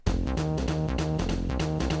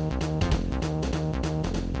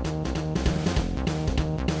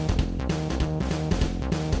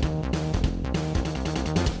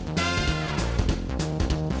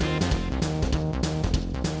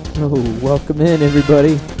So, welcome in,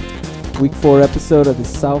 everybody. Week 4 episode of the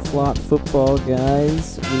South Lot Football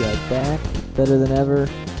Guys. We are back, better than ever.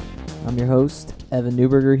 I'm your host, Evan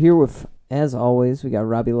Newberger, here with, as always, we got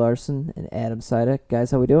Robbie Larson and Adam Sidek.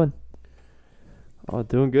 Guys, how we doing? Oh,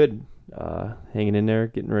 doing good. Hanging in there,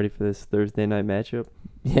 getting ready for this Thursday night matchup.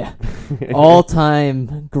 Yeah.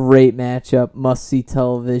 All-time great matchup, must-see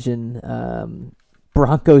television.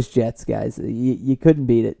 Broncos-Jets, guys. You couldn't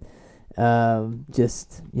beat it.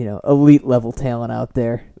 Just, elite level talent out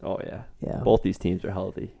there. Oh, yeah. Yeah. Both these teams are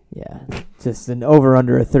healthy. Yeah. Just an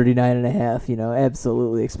over-under of 39.5,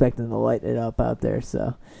 absolutely expecting to light it up out there. So,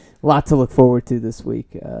 a lot to look forward to this week.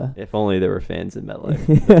 If only there were fans in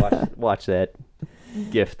MetLife. watch that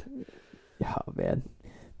gift. Oh, man.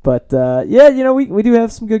 But, we do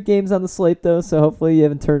have some good games on the slate, though, so hopefully you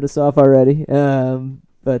haven't turned us off already.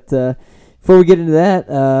 But before we get into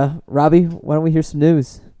that, Robbie, why don't we hear some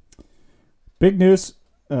news? Big news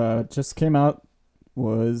just came out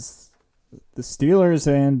was the Steelers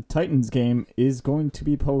and Titans game is going to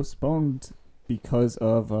be postponed because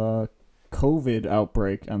of a COVID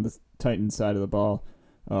outbreak on the Titans side of the ball.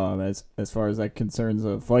 As far as that concerns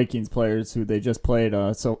the Vikings players who they just played,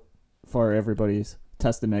 so far everybody's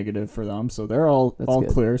tested negative for them, so they're all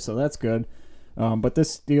clear, so that's good. But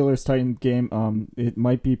this Steelers-Titans game, it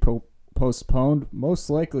might be postponed,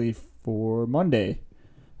 most likely for Monday.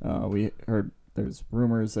 We heard there's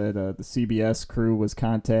rumors that the CBS crew was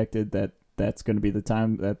contacted that's going to be the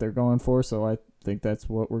time that they're going for, so I think that's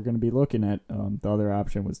what we're going to be looking at. The other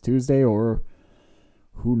option was Tuesday, or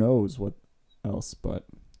who knows what else, but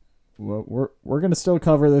we're going to still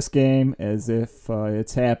cover this game as if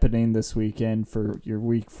it's happening this weekend for your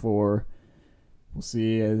week 4. We'll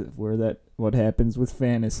see what happens with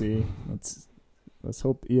fantasy. Let's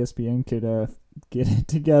hope ESPN could get it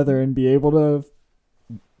together and be able to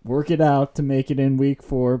work it out to make it in week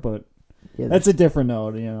 4, but that's a different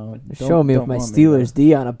note, Show me with my Steelers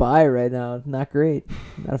D on a bye right now. Not great.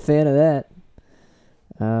 Not a fan of that.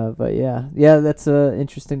 But yeah, that's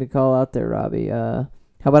interesting to call out there, Robbie. How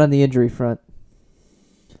about on the injury front?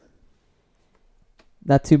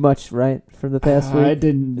 Not too much, right, from the past week? I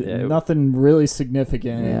didn't. Nothing really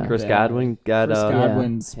significant. Yeah. Chris Godwin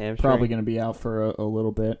Godwin's hamstring. probably going to be out for a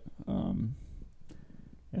little bit.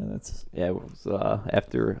 It was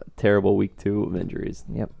after a terrible week 2 of injuries.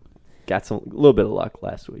 Yep. Got a little bit of luck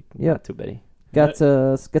last week. Yep. Not too many. Got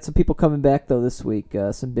some people coming back though this week.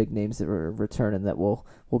 Some big names that were returning that we'll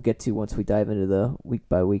get to once we dive into the week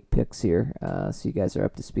by week picks here. So you guys are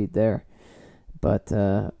up to speed there. But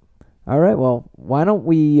all right, well, why don't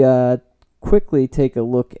we quickly take a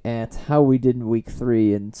look at how we did in week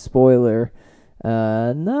 3? And spoiler,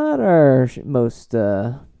 not our most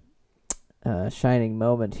shining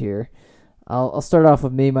moment here. I'll start off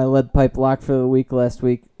with me. My lead pipe lock for the week last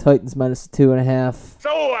week. Titans minus 2.5.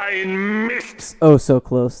 So I missed. Oh, so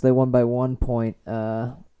close. They won by 1 point.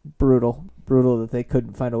 Brutal that they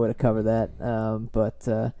couldn't find a way to cover that.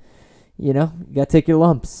 But you got to take your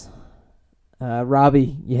lumps.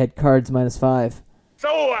 Robbie, you had Cards minus 5.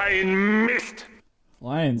 So I missed.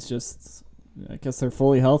 Lions just, I guess they're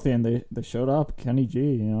fully healthy and they showed up. Kenny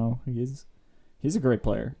G, he's a great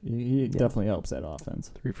player. He definitely helps that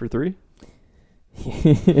offense. 3 for 3.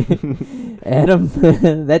 Adam,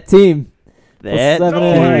 that team. That So I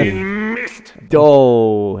 7.5. missed.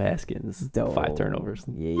 Haskins. Doe. 5 turnovers.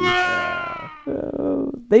 Yeah.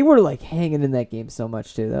 They were like hanging in that game so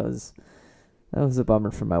much too. That was a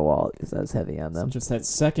bummer for my wallet because I was heavy on them. Just that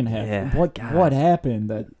second half. Yeah, what happened?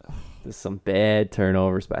 There's some bad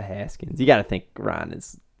turnovers by Haskins. You got to think Ron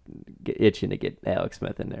is itching to get Alex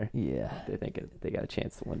Smith in there. Yeah. They think they got a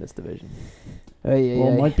chance to win this division.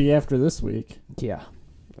 It might be after this week. Yeah.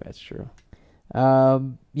 That's true.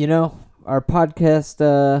 Our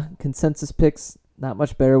podcast consensus picks, not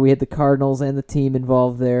much better. We had the Cardinals and the team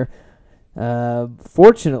involved there.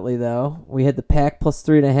 Fortunately, though, we had the Pack plus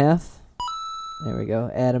 3.5. There we go.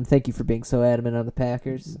 Adam, thank you for being so adamant on the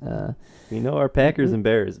Packers. We know our Packers and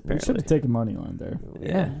Bears, We apparently. should have taken money line there.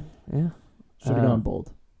 Yeah. Should have gone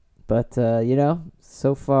bold. But,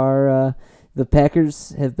 so far, the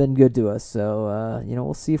Packers have been good to us. So,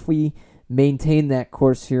 we'll see if we maintain that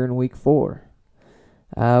course here in week 4.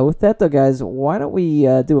 With that, though, guys, why don't we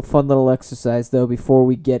do a fun little exercise, though, before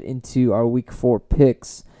we get into our week 4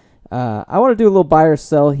 picks. I want to do a little buy or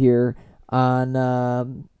sell here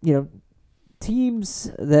on,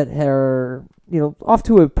 teams that are, off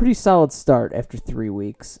to a pretty solid start after 3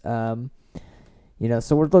 weeks.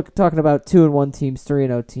 So we're talking about 2-1 teams,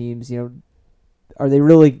 3-0 teams. Are they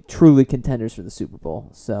really truly contenders for the Super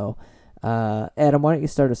Bowl? So, Adam, why don't you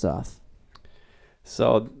start us off?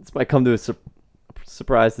 So this might come to a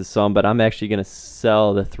surprise to some, but I'm actually going to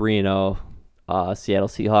sell the 3-0 Seattle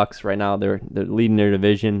Seahawks right now. They're leading their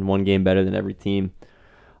division, one game better than every team.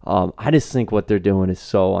 I just think what they're doing is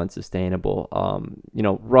so unsustainable.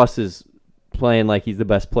 Russ is playing like he's the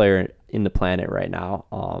best player in the planet right now.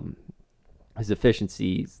 His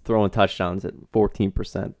efficiency, he's throwing touchdowns at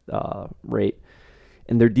 14% rate.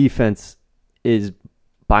 And their defense is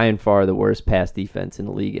by and far the worst pass defense in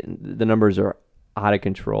the league. And the numbers are out of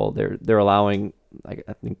control. They're allowing, I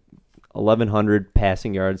think, 1,100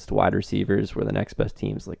 passing yards to wide receivers, where the next best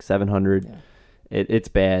team's like 700. Yeah. It's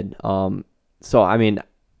bad. So, I mean,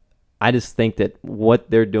 I just think that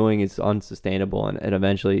what they're doing is unsustainable, and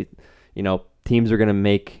eventually, teams are going to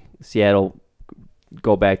make Seattle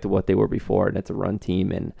go back to what they were before, and it's a run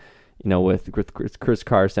team. And, with Chris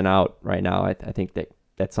Carson out right now, I think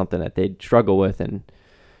that's something that they'd struggle with. And,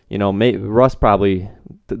 Russ probably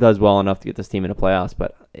does well enough to get this team in the playoffs,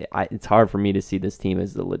 but it's hard for me to see this team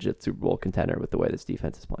as a legit Super Bowl contender with the way this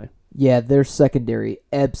defense is playing. Yeah, their secondary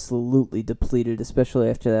absolutely depleted, especially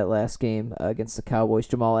after that last game against the Cowboys.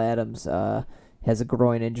 Jamal Adams has a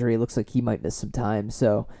groin injury. It looks like he might miss some time.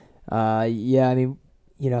 So, I mean,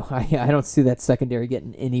 I don't see that secondary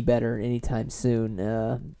getting any better anytime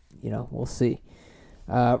soon. We'll see.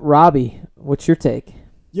 Robbie, what's your take?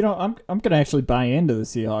 I'm gonna actually buy into the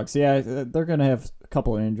Seahawks. Yeah, they're gonna have a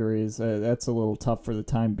couple of injuries. That's a little tough for the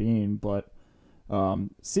time being, but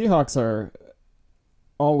Seahawks are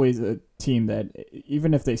always a team that,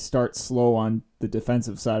 even if they start slow on the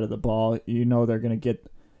defensive side of the ball, they're gonna get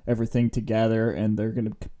everything together and they're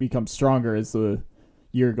gonna become stronger as the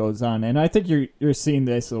year goes on. And I think you're seeing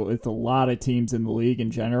this with a lot of teams in the league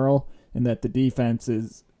in general, and that the defense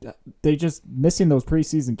they just missing those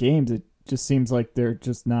preseason games. It just seems like they're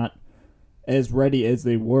just not as ready as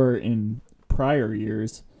they were in prior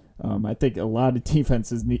years. I think a lot of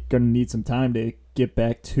defenses going to need some time to get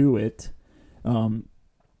back to it.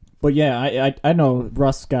 But yeah, I know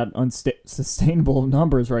Russ got unsustainable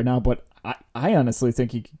numbers right now, but I honestly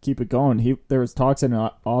think he could keep it going. There was talks in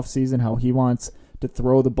the offseason how he wants to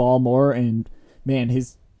throw the ball more, and man,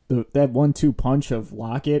 that 1-2 punch of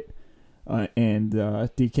Lockett and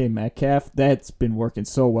DK Metcalf, that's been working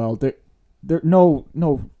so well. There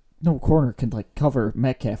no corner can cover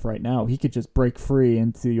Metcalf right now. He could just break free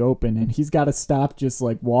into the open, and he's got to stop just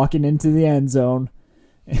walking into the end zone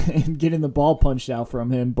and getting the ball punched out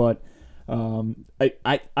from him. But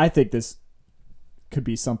I think this could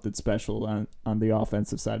be something special on the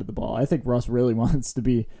offensive side of the ball. I think Russ really wants to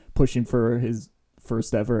be pushing for his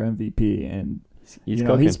first ever MVP, and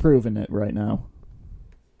he's proven it right now.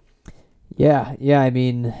 Yeah. I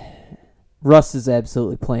mean, Russ is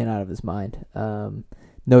absolutely playing out of his mind.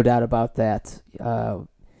 No doubt about that. And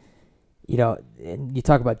you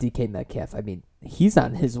talk about DK Metcalf. I mean, he's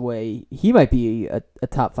on his way. He might be a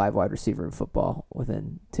top 5 wide receiver in football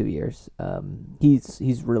within 2 years.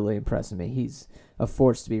 He's really impressing me. He's a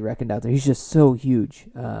force to be reckoned out there. He's just so huge.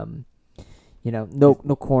 No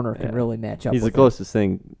corner can really match up. He's with the closest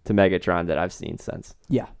thing to Megatron that I've seen since.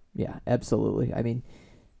 Yeah, absolutely. I mean,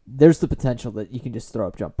 there's the potential that you can just throw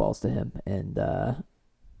up jump balls to him, and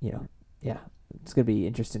it's gonna be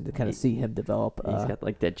interesting to kind of see him develop. He's got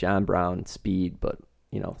that John Brown speed, but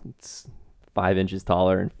it's 5 inches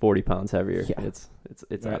taller and 40 pounds heavier. Yeah. It's out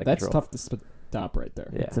of control. That's tough to stop right there.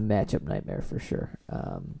 Yeah. It's a matchup nightmare for sure.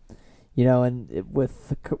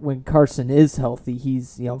 When Carson is healthy,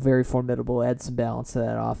 he's very formidable. Adds some balance to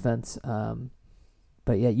that offense.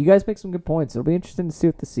 But yeah, you guys make some good points. It'll be interesting to see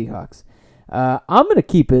with the Seahawks. I'm gonna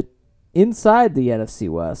keep it inside the NFC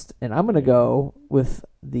West, and I'm gonna go with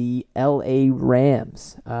the LA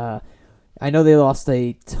Rams. I know they lost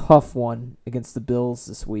a tough one against the Bills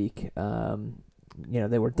this week.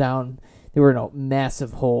 They were down. They were in a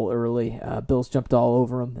massive hole early. Bills jumped all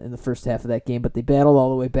over them in the first half of that game, but they battled all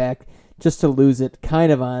the way back just to lose it,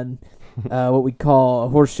 kind of on what we'd call a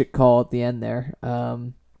horseshit call at the end there.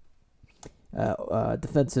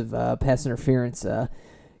 Defensive pass interference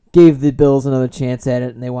gave the Bills another chance at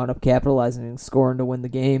it, and they wound up capitalizing and scoring to win the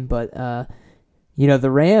game. But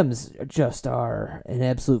the Rams just are an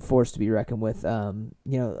absolute force to be reckoned with.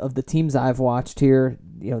 Of the teams I've watched here,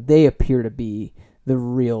 they appear to be the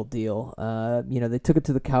real deal. They took it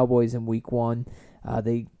to the Cowboys in week 1.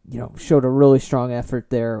 They showed a really strong effort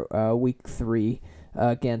there week 3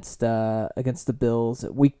 against the Bills.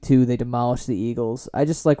 Week 2 they demolished the Eagles. I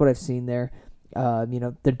just like what I've seen there.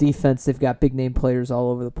 Their defense, they've got big name players all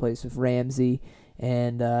over the place with Ramsey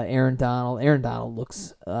and Aaron Donald. Aaron Donald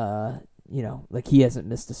looks like he hasn't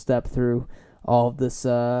missed a step through all of this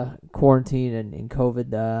quarantine and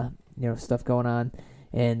COVID stuff going on.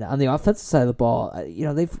 And on the offensive side of the ball,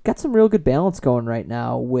 they've got some real good balance going right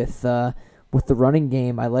now with the running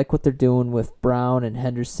game. I like what they're doing with Brown and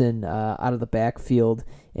Henderson out of the backfield.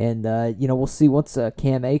 And, we'll see once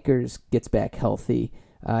Cam Akers gets back healthy.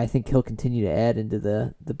 I think he'll continue to add into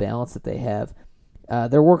the balance that they have.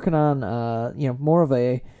 They're working on, more of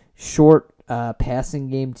a short passing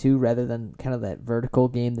game, too, rather than kind of that vertical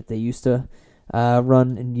game that they used to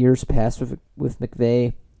run in years past with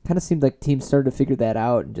McVay. Kind of seemed like teams started to figure that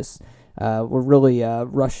out and just were really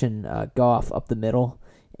rushing Goff up the middle.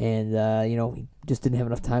 And, he just didn't have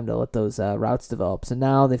enough time to let those routes develop. So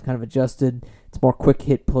now they've kind of adjusted. It's more quick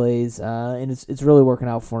hit plays, and it's really working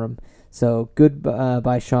out for him. So good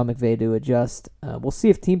by Sean McVay to adjust. We'll see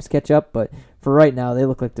if teams catch up, but for right now, they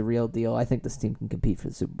look like the real deal. I think this team can compete for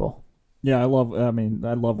the Super Bowl. Yeah, I love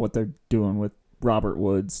what they're doing with Robert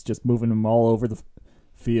Woods, just moving him all over the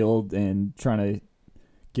field and trying to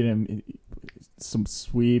get him some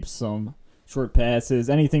sweeps, some short passes,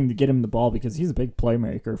 anything to get him the ball because he's a big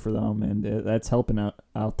playmaker for them, and that's helping out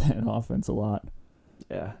that offense a lot.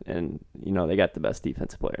 Yeah, and they got the best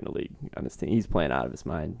defensive player in the league on this team. He's playing out of his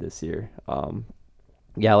mind this year.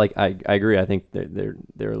 Yeah, I agree. I think they're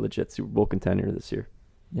a legit Super Bowl contender this year.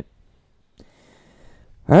 Yep.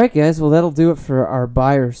 All right, guys. Well, that'll do it for our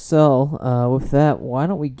buy or sell. With that, why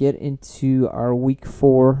don't we get into our Week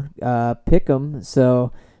 4 pick'em?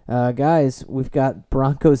 So, guys, we've got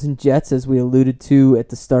Broncos and Jets, as we alluded to at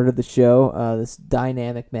the start of the show. This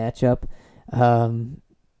dynamic matchup.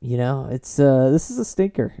 This is a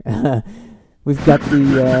stinker. We've got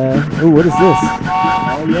the what is this?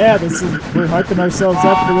 Oh yeah, we're hyping ourselves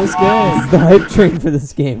up for this game. This is the hype train for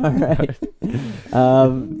this game. All right.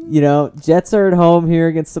 Jets are at home here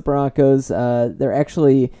against the Broncos. They're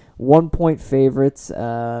actually 1-point favorites,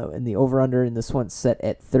 and the over/under in this one's set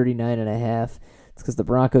at 39.5. It's because the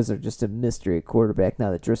Broncos are just a mystery at quarterback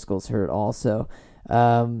now that Driscoll's hurt. Also,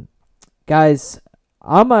 guys.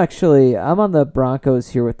 I'm on the Broncos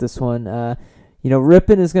here with this one.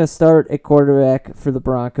 Rippon is going to start at quarterback for the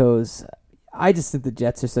Broncos. I just think the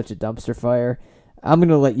Jets are such a dumpster fire. I'm going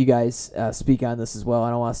to let you guys speak on this as well. I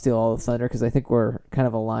don't want to steal all the thunder because I think we're kind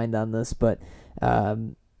of aligned on this. But,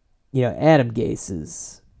 Adam Gase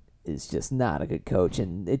is just not a good coach,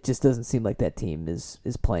 and it just doesn't seem like that team is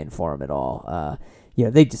playing for him at all.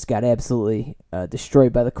 They just got absolutely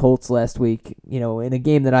destroyed by the Colts last week. In a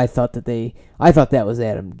game that I thought that was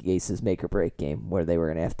Adam Gase's make or break game where they were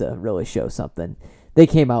going to have to really show something. They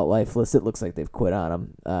came out lifeless. It looks like they've quit on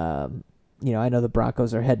him. I know the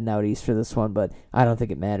Broncos are heading out east for this one, but I don't think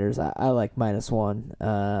it matters. I like -1,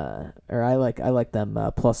 or I like them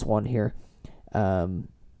 +1 here.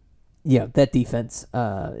 That defense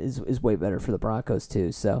is way better for the Broncos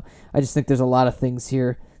too. So I just think there's a lot of things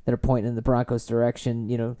here that are pointing in the Broncos' direction.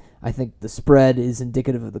 I think the spread is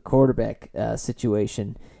indicative of the quarterback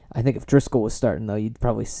situation. I think if Driscoll was starting, though, you'd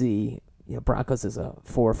probably see Broncos as a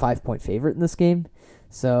 4 or 5 point favorite in this game.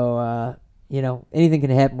 So, anything can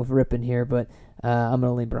happen with Rippon here, but I'm going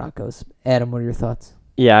to lean Broncos. Adam, what are your thoughts?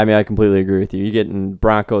 Yeah, I completely agree with you. You're getting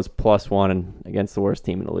Broncos +1 against the worst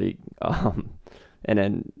team in the league. And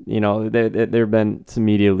then, there have been some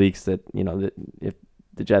media leaks that, that if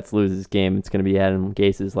the Jets lose this game, it's going to be Adam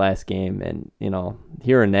Gase's last game. And,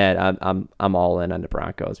 hearing that, I'm all in on the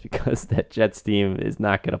Broncos because that Jets team is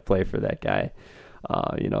not going to play for that guy.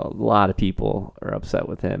 A lot of people are upset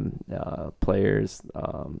with him, players,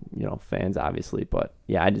 fans, obviously. But,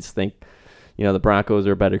 yeah, I just think, the Broncos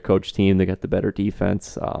are a better coach team. They got the better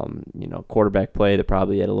defense. Quarterback play, they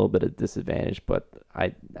probably at a little bit of disadvantage. But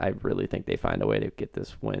I really think they find a way to get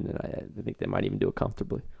this win, and I think they might even do it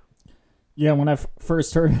comfortably. Yeah, when I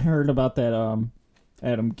first heard about that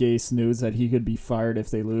Adam Gase news that he could be fired if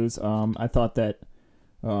they lose, I thought that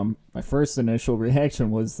my first initial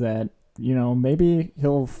reaction was that, maybe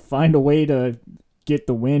he'll find a way to get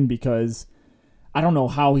the win because I don't know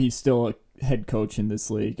how he's still a head coach in this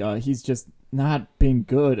league. He's just not been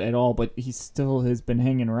good at all, but he still has been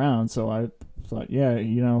hanging around. So I thought,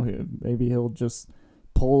 maybe he'll just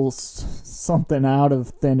pull something out of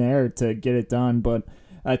thin air to get it done. But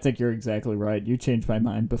I think you're exactly right. You changed my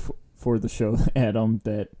mind before the show, Adam,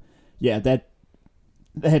 that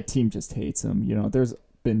team just hates him. There's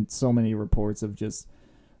been so many reports of just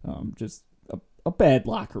a bad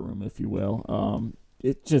locker room, if you will.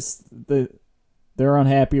 They're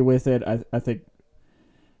unhappy with it. I think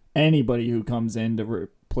anybody who comes in to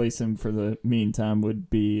replace him for the meantime would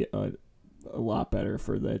be a lot better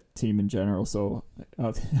for the team in general. So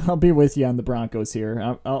I'll be with you on the Broncos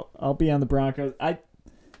here. I'll be on the Broncos.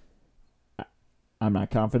 I'm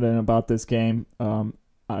not confident about this game. I'm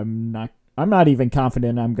I'm not even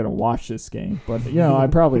confident I'm going to watch this game, but I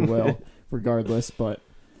probably will regardless. But,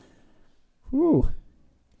 whew.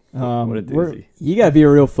 What a doozy. You got to be a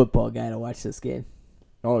real football guy to watch this game.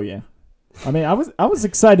 Oh yeah, I mean, I was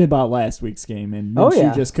excited about last week's game, and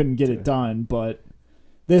Minshew just couldn't get it done. But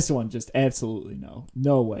this one, just absolutely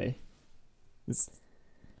no way.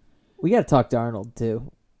 We got to talk to Arnold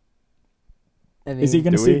too. I mean, is he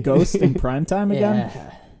going to see Ghost in primetime again?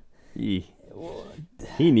 Yeah.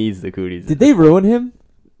 He needs the cooties. Did they ruin him?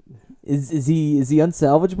 Is he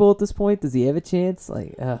unsalvageable at this point? Does he have a chance?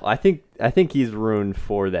 I think he's ruined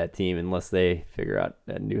for that team unless they figure out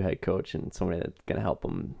a new head coach and somebody that's gonna help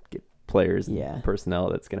him get players and personnel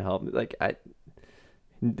that's gonna help.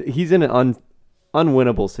 He's in an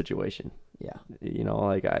unwinnable situation. Yeah.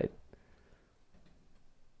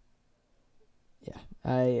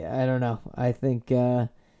 I don't know. I think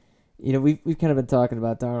we've kind of been talking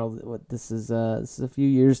about Darnold. This is a few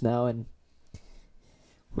years now, and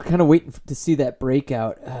we're kind of waiting to see that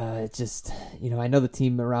breakout. It just I know the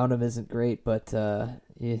team around him isn't great, but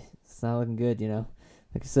it's not looking good.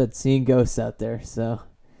 Like I said, seeing ghosts out there. So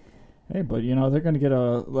hey, but they're going to get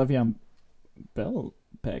a Le'Veon Bell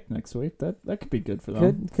back next week. That could be good for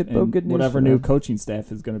them. Could bode good news. Whatever new coaching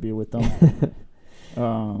staff is going to be with them.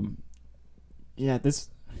 Yeah,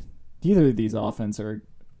 neither of these offenses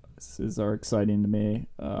are exciting to me.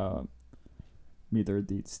 Neither of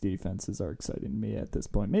these defenses are exciting to me at this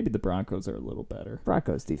point. Maybe the Broncos are a little better.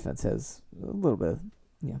 Broncos defense has a little bit of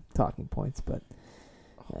talking points, but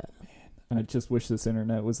man, I just wish this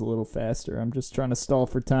internet was a little faster. I'm just trying to stall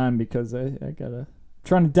for time because I gotta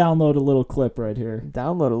trying to download a little clip right here.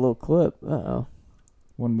 Download a little clip.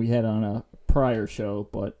 One we had on a prior show,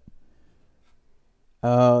 but.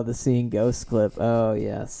 Oh, the seeing ghosts clip. Oh,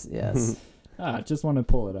 yes. I just want to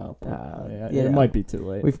pull it out. It might be too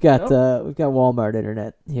late. We've got Walmart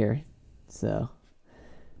internet here, so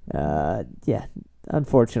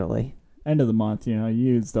unfortunately. End of the month, you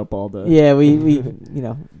used up all the. Yeah, we we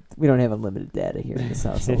don't have unlimited data here in this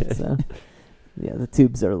household, so the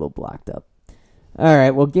tubes are a little blocked up. All right,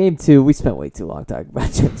 well, game 2, we spent way too long talking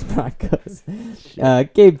about Jets Broncos.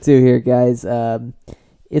 Game 2 here, guys.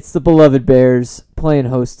 It's the beloved Bears playing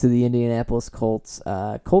host to the Indianapolis Colts.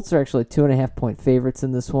 Colts are actually 2.5-point favorites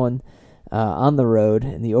in this one on the road,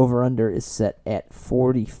 and the over-under is set at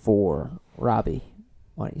 44. Robbie,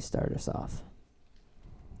 why don't you start us off?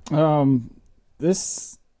 I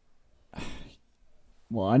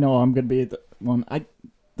know I'm going to be the one.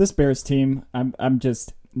 This Bears team, I'm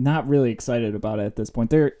just not really excited about it at this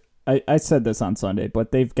point. I said this on Sunday,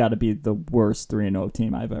 but they've got to be the worst 3-0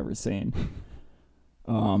 team I've ever seen.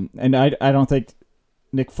 And I don't think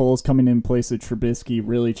Nick Foles coming in place of Trubisky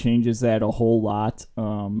really changes that a whole lot.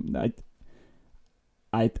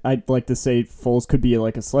 I'd like to say Foles could be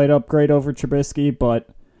like a slight upgrade over Trubisky, but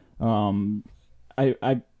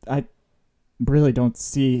I really don't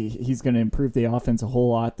see he's going to improve the offense a whole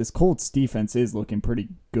lot. This Colts defense is looking pretty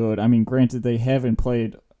good. I mean, granted, they haven't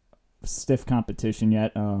played stiff competition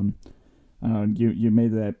yet. You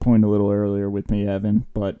made that point a little earlier with me, Evan,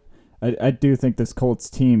 but I do think this Colts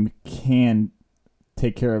team can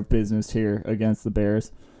take care of business here against the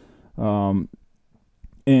Bears. And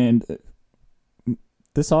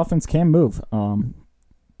this offense can move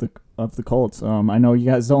the Colts. I know you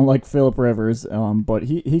guys don't like Phillip Rivers, but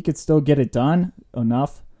he could still get it done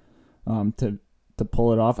enough to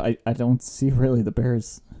pull it off. I don't see really the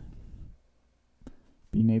Bears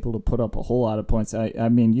being able to put up a whole lot of points. I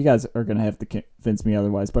mean, you guys are going to have to convince me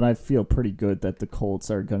otherwise, but I feel pretty good that the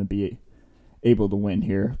Colts are going to be able to win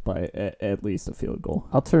here by at least a field goal.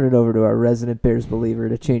 I'll turn it over to our resident Bears believer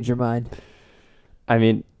to change your mind. I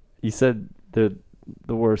mean, you said they're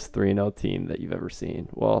the worst 3-0 team that you've ever seen.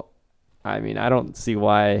 Well, I mean, I don't see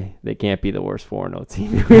why they can't be the worst 4-0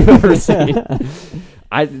 team we've ever seen.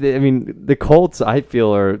 I mean, the Colts, I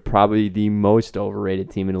feel, are probably the most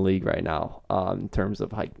overrated team in the league right now in terms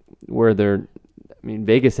of where they're. I mean,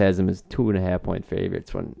 Vegas has them as 2.5-point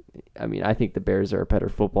favorites. I think the Bears are a better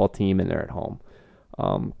football team and they're at home.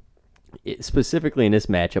 Specifically in this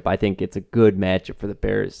matchup, I think it's a good matchup for the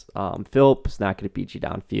Bears. Phillip's not going to beat you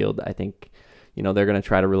downfield. I think, they're going to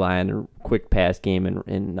try to rely on a quick pass game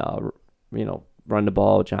and run the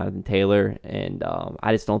ball with Jonathan Taylor, and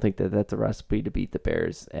I just don't think that that's a recipe to beat the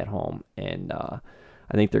Bears at home. And I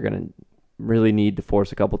think they're going to really need to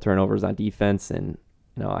force a couple turnovers on defense. And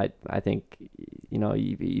I think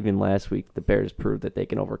even last week the Bears proved that they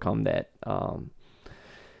can overcome that. I'm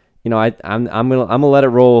gonna let it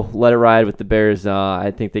roll, let it ride with the Bears.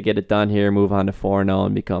 I think they get it done here, move on to 4-0,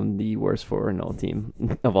 and become the worst 4-0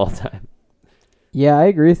 team of all time. Yeah, I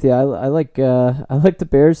agree with you. I like the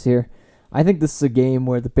Bears here. I think this is a game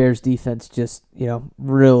where the Bears defense just,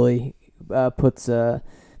 really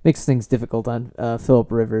makes things difficult on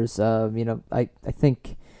Phillip Rivers. I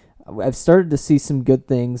think I've started to see some good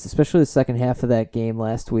things, especially the second half of that game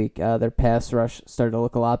last week. Their pass rush started to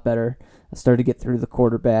look a lot better. Started to get through the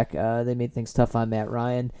quarterback. They made things tough on Matt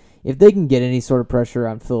Ryan. If they can get any sort of pressure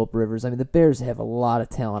on Phillip Rivers, the Bears have a lot of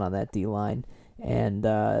talent on that D-line. And,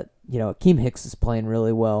 Akeem Hicks is playing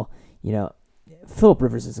really well. Phillip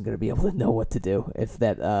Rivers isn't going to be able to know what to do if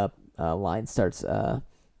that line starts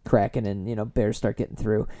cracking and Bears start getting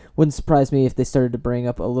through. Wouldn't surprise me if they started to bringing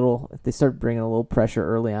a little pressure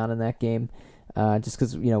early on in that game, just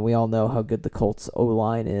because we all know how good the Colts O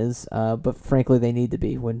line is. But frankly, they need to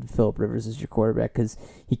be when Phillip Rivers is your quarterback because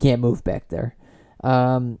he can't move back there.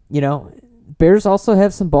 Bears also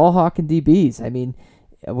have some ball hawking DBs.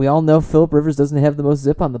 We all know Phillip Rivers doesn't have the most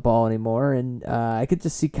zip on the ball anymore, and I could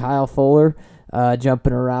just see Kyle Fuller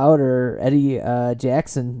jumping a route or Eddie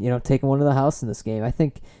Jackson, taking one to the house in this game. I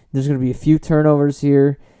think there's going to be a few turnovers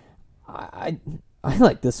here. I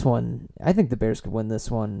like this one. I think the Bears could win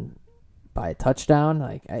this one by a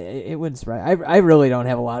touchdown. It wouldn't surprise. I really don't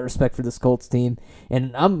have a lot of respect for this Colts team,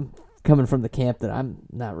 and I'm coming from the camp that I'm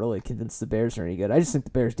not really convinced the Bears are any good. I just think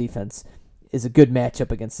the Bears defense is a good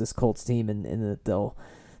matchup against this Colts team, and that they'll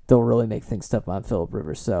really make things tough on Phillip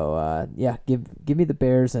Rivers. So give me the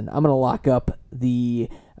Bears, and I'm gonna lock up the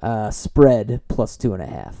spread plus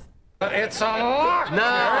 2.5. It's a lock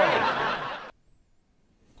now.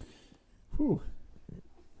 Whew.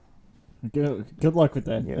 Good luck with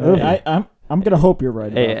that. Yeah. I'm gonna hope you're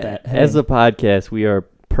right about that. As a podcast, we are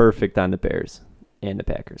perfect on the Bears and the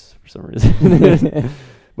Packers for some reason.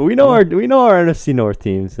 But we know our NFC North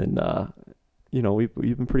teams, and we've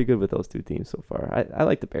been pretty good with those two teams so far. I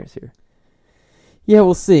like the Bears here. Yeah,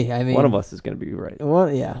 we'll see. One of us is going to be right.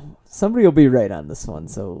 Well, yeah, somebody will be right on this one,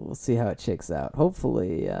 so we'll see how it shakes out.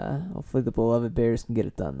 Hopefully the beloved Bears can get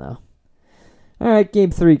it done, though. All right,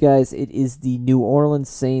 Game 3, guys. It is the New Orleans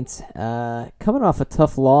Saints coming off a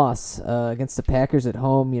tough loss against the Packers at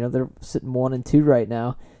home. They're sitting 1-2 right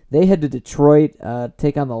now. They head to Detroit,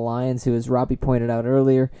 take on the Lions, who, as Robbie pointed out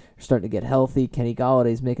earlier, are starting to get healthy. Kenny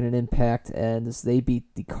Galladay's making an impact, and as they beat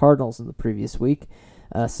the Cardinals in the previous week.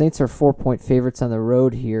 Saints are 4-point favorites on the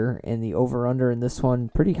road here, and the over-under in this one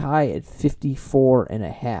pretty high at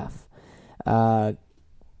 54.5.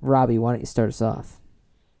 Robbie, why don't you start us off?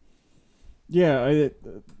 Yeah,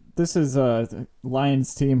 this is a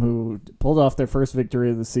Lions team who pulled off their first victory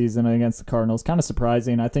of the season against the Cardinals. Kind of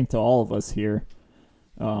surprising, I think, to all of us here.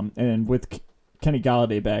 And with Kenny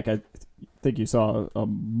Galladay back, I think you saw a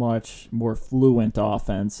much more fluent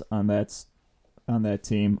offense on that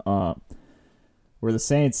team. Where the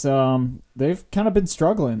Saints, they've kind of been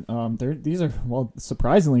struggling.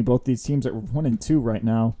 Surprisingly, both these teams are 1-2 right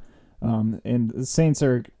now, and the Saints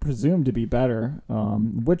are presumed to be better,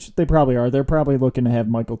 which they probably are. They're probably looking to have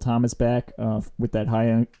Michael Thomas back with that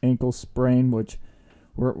high ankle sprain, which.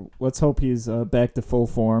 Let's hope he's back to full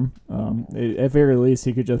form. At very least,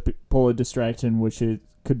 he could just pull a distraction, which it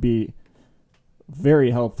could be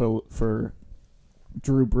very helpful for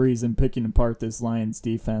Drew Brees in picking apart this Lions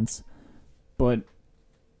defense. But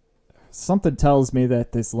something tells me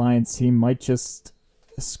that this Lions team might just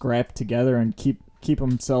scrap together and keep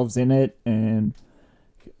themselves in it and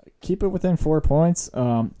keep it within 4 points.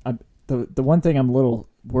 The one thing I'm a little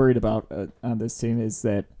worried about on this team is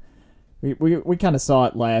that We kind of saw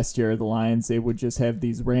it last year. The Lions, they would just have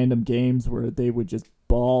these random games where they would just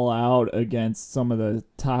ball out against some of the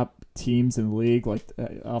top teams in the league, like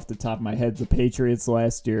off the top of my head, the Patriots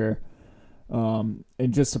last year, and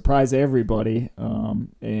just surprise everybody.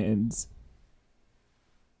 And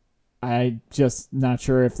I just not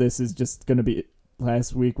sure if this is just going to be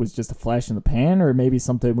last week was just a flash in the pan or maybe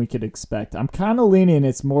something we could expect. I'm kind of leaning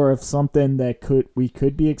it's more of something that we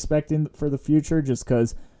could be expecting for the future just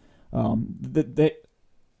because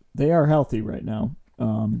they are healthy right now.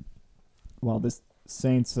 While the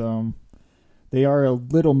Saints, they are a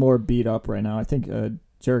little more beat up right now. I think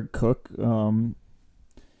Jared Cook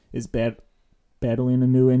is battling a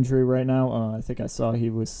new injury right now. I think I saw he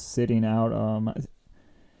was sitting out.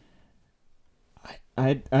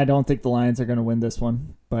 I don't think the Lions are going to win this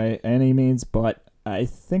one by any means, but I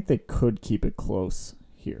think they could keep it close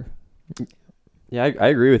here. Yeah, I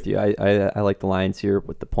agree with you. I like the Lions here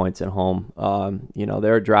with the points at home.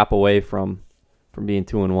 They're a drop away from being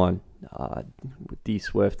 2-1. With D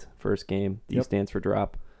Swift, first game. D stands for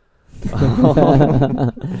drop.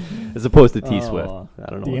 As opposed to T Swift. I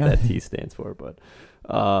don't know what that T stands for, but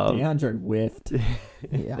DeAndre Swift.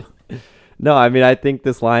 Yeah. No, I think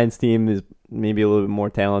this Lions team is maybe a little bit more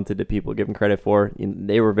talented than people give them credit for.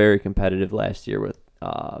 They were very competitive last year with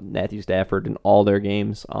Matthew Stafford in all their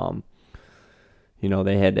games.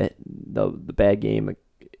 They had the bad game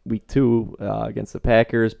week 2 against the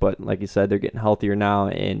Packers, but like you said, they're getting healthier now.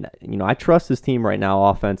 And, I trust this team right now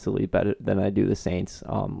offensively better than I do the Saints.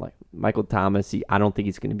 Like Michael Thomas, I don't think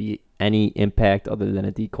he's going to be any impact other than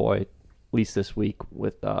a decoy, at least this week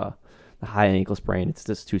with the high ankle sprain. It's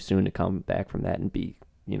just too soon to come back from that and be,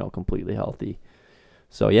 completely healthy.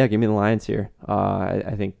 So, yeah, give me the Lions here.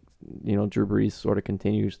 I think, Drew Brees sort of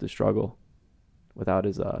continues to struggle without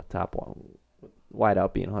his top one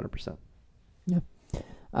wideout being 100%. Yeah.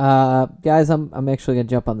 Guys, I'm actually gonna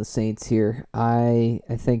jump on the Saints here. I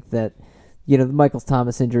think that the Michael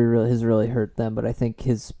Thomas injury has really hurt them, but I think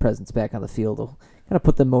his presence back on the field will kind of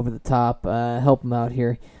put them over the top, help them out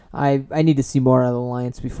here. I need to see more out of the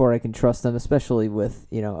Lions before I can trust them, especially with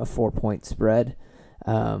a 4-point spread.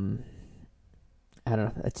 I don't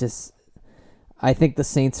know. I think the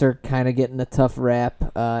Saints are kind of getting a tough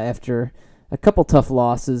rap after a couple tough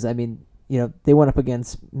losses. I mean, they went up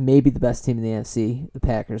against maybe the best team in the NFC, the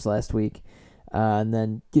Packers, last week. And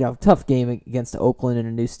then, tough game against Oakland in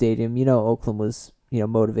a new stadium. Oakland was,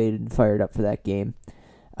 motivated and fired up for that game.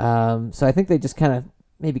 So I think they just kind of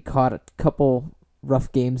maybe caught a couple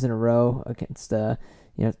rough games in a row against,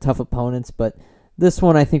 tough opponents. But this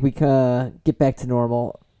one, I think we get back to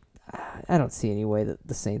normal. I don't see any way that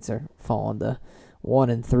the Saints are falling to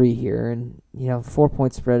 1-3 here. And,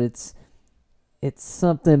 4-point spread, it's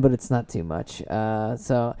something, but it's not too much.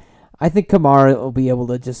 So I think Kamara will be able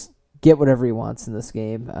to just get whatever he wants in this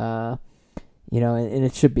game. And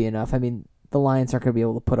it should be enough. I mean, the Lions aren't going to be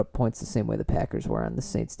able to put up points the same way the Packers were on the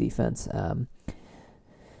Saints defense.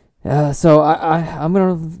 So I'm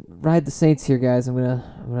going to ride the Saints here, guys. I'm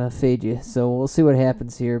gonna fade you. So we'll see what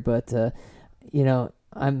happens here. But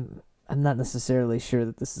I'm not necessarily sure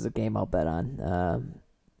that this is a game I'll bet on.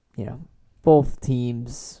 Both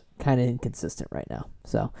teams kind of inconsistent right now.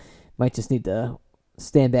 So might just need to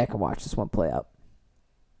stand back and watch this one play out.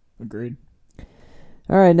 Agreed.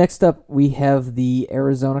 All right, next up we have the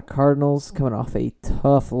Arizona Cardinals coming off a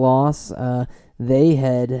tough loss. They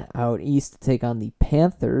head out east to take on the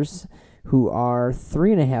Panthers, who are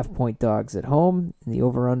 3.5-point dogs at home. And the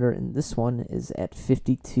over-under in this one is at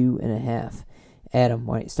 52.5. Adam,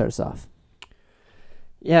 why don't you start us off?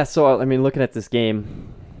 Yeah, so, looking at this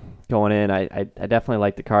game going in, I definitely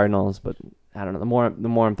like the Cardinals, but I don't know. The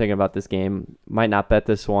more I'm thinking about this game, might not bet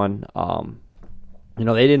this one.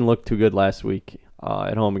 They didn't look too good last week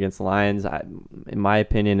at home against the Lions. In my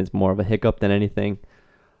opinion, it's more of a hiccup than anything.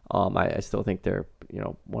 I still think they're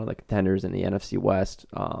one of the contenders in the NFC West.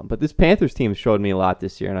 But this Panthers team showed me a lot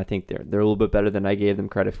this year, and I think they're a little bit better than I gave them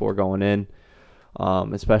credit for going in.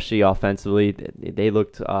 Especially offensively, they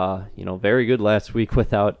looked very good last week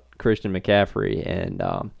without Christian McCaffrey, and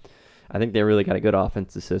I think they really got a good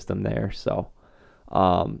offensive system there. So,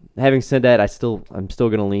 having said that, I'm still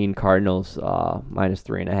going to lean Cardinals minus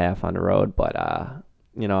 3.5 on the road, but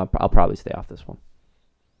I'll probably stay off this one.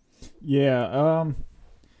 Yeah,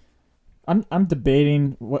 I'm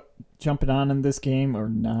debating jumping on in this game or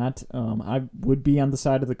not. I would be on the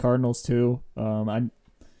side of the Cardinals too.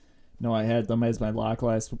 I had them as my lock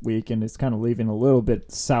last week, and it's kind of leaving a little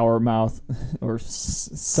bit sour mouth or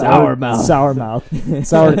sour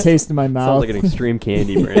taste in my mouth. Sounds like an extreme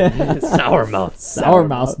candy brand. Sour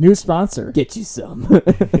mouth, new sponsor. Get you some.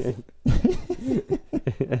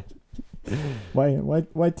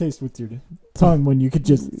 Why taste with your tongue when you could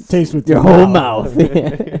just taste with your whole mouth?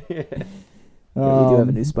 Yeah, we do have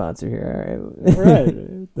a new sponsor here. All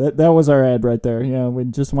right. That was our ad right there. Yeah, we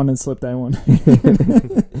just wanted to slip that one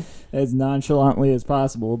as nonchalantly as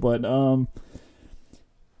possible. But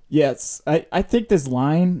yes, I think this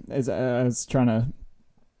line, as I was trying to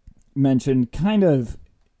mention, kind of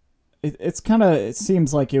it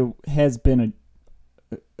seems like it has been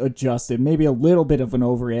adjusted, maybe a little bit of an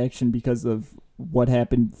overreaction because of what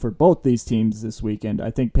happened for both these teams this weekend. I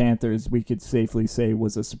think Panthers, we could safely say,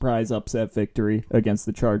 was a surprise upset victory against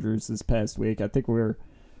the Chargers this past week. I think we were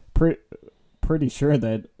pretty sure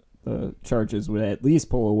that the Chargers would at least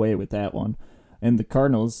pull away with that one. And the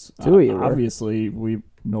Cardinals, obviously,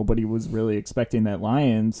 nobody was really expecting that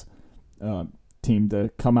Lions team to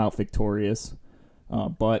come out victorious.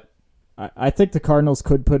 But I think the Cardinals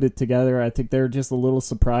could put it together. I think they were just a little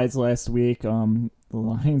surprised last week. The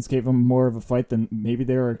Lions gave them more of a fight than maybe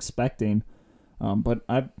they were expecting. But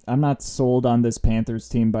I'm not sold on this Panthers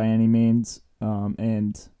team by any means.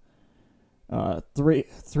 And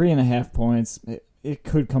 3.5 points, it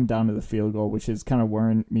could come down to the field goal, which is kind of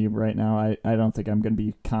worrying me right now. I don't think I'm going to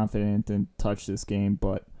be confident and touch this game,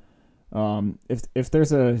 but If there's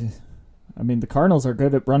the Cardinals are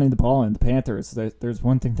good at running the ball, and the Panthers, there's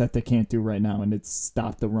one thing that they can't do right now, and it's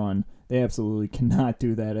stop the run. They absolutely cannot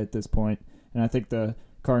do that at this point, and I think the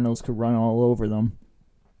Cardinals could run all over them.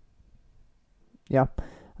 Yeah.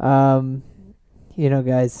 Guys,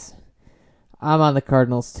 I'm on the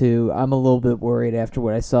Cardinals too. I'm a little bit worried after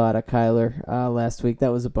what I saw out of Kyler last week.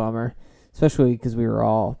 That was a bummer, especially because we were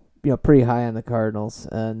all pretty high on the Cardinals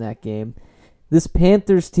in that game. This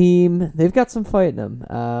Panthers team, they've got some fight in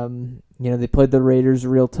them. They played the Raiders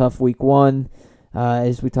real tough week 1.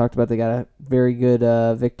 As we talked about, they got a very good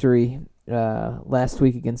victory last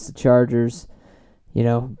week against the Chargers,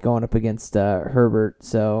 going up against Herbert.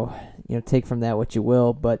 So, take from that what you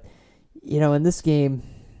will. But, in this game,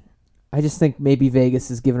 I just think maybe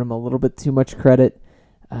Vegas is giving them a little bit too much credit.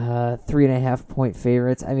 3.5-point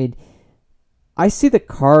favorites. I mean, I see the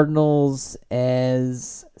Cardinals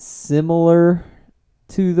as similar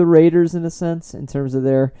to the Raiders in a sense in terms of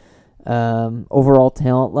their overall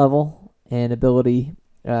talent level and ability,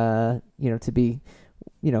 to be,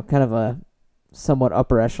 kind of a somewhat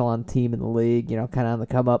upper echelon team in the league, kind of on the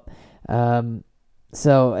come up.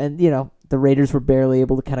 The Raiders were barely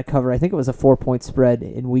able to kind of cover. I think it was a 4-point spread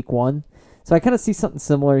in week 1. So I kind of see something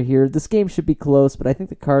similar here. This game should be close, but I think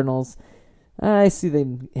the Cardinals, I see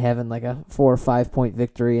them having like a 4 or 5 point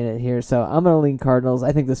victory in it here. So I'm going to lean Cardinals.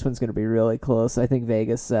 I think this one's going to be really close. I think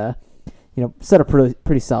Vegas, set a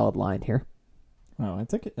pretty solid line here. Oh, I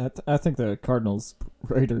think the Cardinals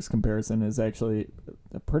Raiders comparison is actually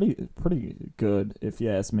pretty good, if you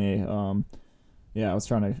ask me. I was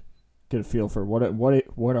trying to get a feel for what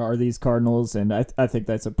are these Cardinals, and I think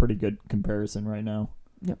that's a pretty good comparison right now.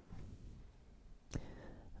 Yep.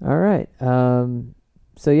 All right. We'll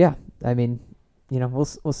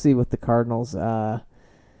see with the Cardinals.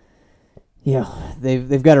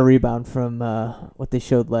 They've got a rebound from what they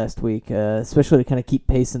showed last week, especially to kind of keep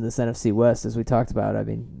pace in this NFC West, as we talked about. I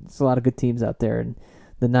mean, there's a lot of good teams out there, and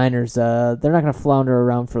the Niners, they're not going to flounder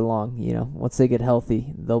around for long. Once they get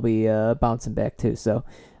healthy, they'll be bouncing back too. So,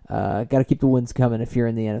 got to keep the wins coming if you're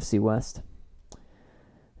in the NFC West.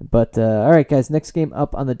 But, all right, guys, next game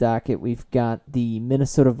up on the docket, we've got the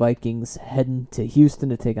Minnesota Vikings heading to Houston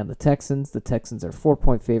to take on the Texans. The Texans are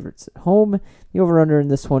 4-point favorites at home. The over-under in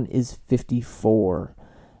this one is 54.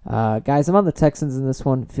 Guys, I'm on the Texans in this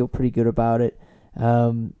one. Feel pretty good about it.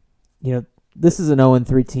 This is an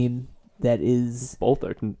 0-3 team that is... Both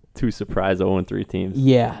are 2 surprise 0-3 teams.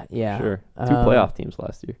 Yeah. Sure. 2 playoff teams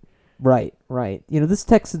last year. Right. This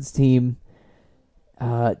Texans team...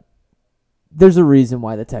 there's a reason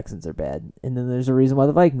why the Texans are bad, and then there's a reason why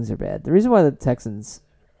the Vikings are bad. The reason why the Texans,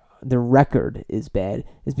 their record is bad,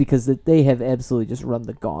 is because they have absolutely just run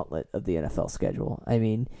the gauntlet of the NFL schedule. I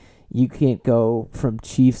mean, you can't go from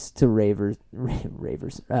Chiefs to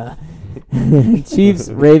Chiefs,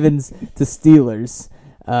 Ravens to Steelers,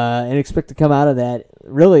 and expect to come out of that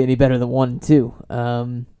really any better than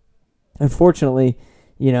 1-2. Unfortunately,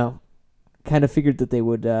 kind of figured that they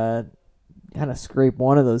would kind of scrape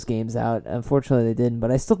one of those games out. Unfortunately, they didn't,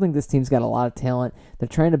 but I still think this team's got a lot of talent. They're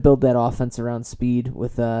trying to build that offense around speed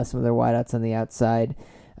with some of their wideouts on the outside.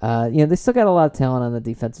 They still got a lot of talent on the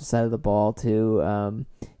defensive side of the ball, too,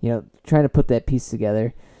 trying to put that piece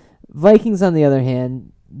together. Vikings, on the other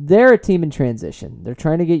hand, they're a team in transition. They're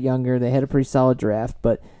trying to get younger. They had a pretty solid draft,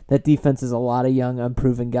 but that defense is a lot of young,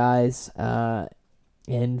 unproven guys.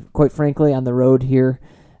 And quite frankly, on the road here,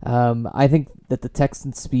 I think that the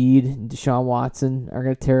Texans' speed and Deshaun Watson are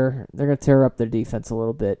going to tear up their defense a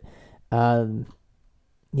little bit. Then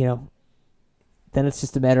it's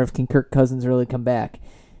just a matter of, can Kirk Cousins really come back?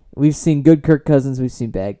 We've seen good Kirk Cousins, we've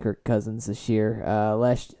seen bad Kirk Cousins this year.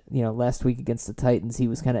 Last week against the Titans, he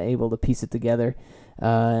was kind of able to piece it together,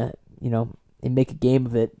 and make a game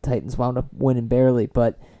of it. Titans wound up winning barely,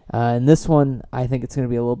 but in this one, I think it's going to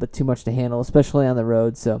be a little bit too much to handle, especially on the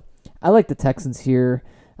road. So I like the Texans here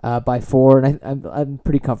by 4, and I'm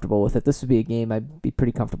pretty comfortable with it. This would be a game I'd be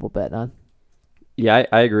pretty comfortable betting on. Yeah,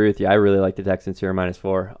 I agree with you. I really like the Texans here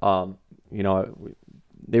 -4.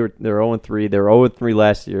 They're 0-3. They were 0-3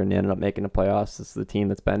 last year, and they ended up making the playoffs. This is the team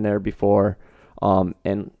that's been there before. I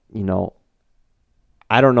don't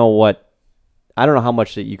know how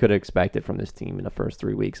much that you could have expected from this team in the first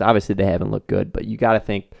 3 weeks. Obviously, they haven't looked good, but you got to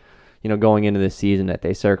think, going into this season, that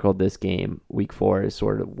they circled this game, week 4, is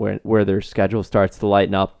sort of where their schedule starts to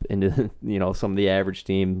lighten up into, some of the average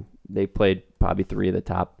team. They played probably 3 of the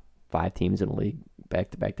top 5 teams in the league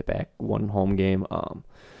back to back, one home game.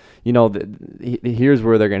 Here's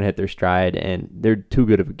where they're going to hit their stride, and they're too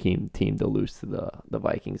good of a team to lose to the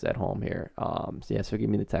Vikings at home here. So give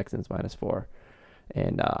me the Texans -4,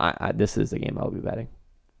 and this is the game I'll be betting.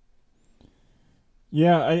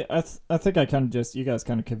 Yeah, I think I kind of just you guys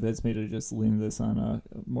kind of convinced me to just lean this on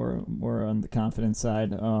more on the confident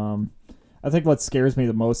side. I think what scares me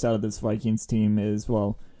the most out of this Vikings team is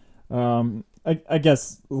I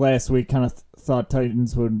guess last week kind of thought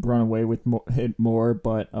Titans would run away with hit more,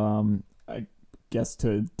 but I guess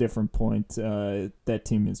to a different point, that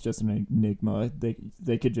team is just an enigma.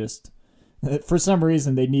 They could just for some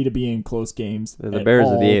reason they need to be in close games. They're the at Bears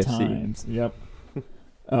of the all AFC. times. Yep.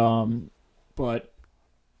 But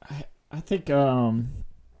I think yeah,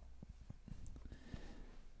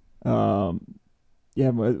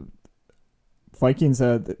 but Vikings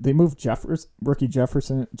they moved Justin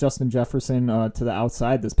Jefferson to the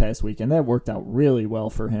outside this past week, and that worked out really well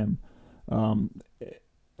for him.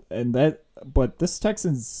 But this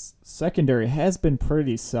Texans secondary has been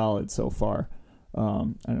pretty solid so far.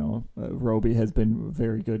 I know Roby has been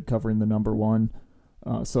very good covering the number one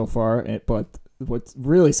so far, but what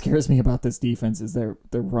really scares me about this defense is their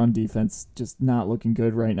run defense just not looking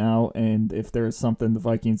good right now. And if there's something the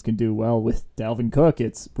Vikings can do well with Dalvin Cook,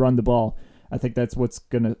 it's run the ball. I think that's what's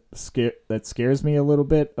gonna scares me a little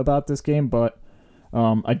bit about this game. But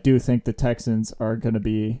I do think the Texans are gonna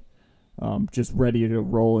be just ready to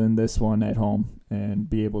roll in this one at home and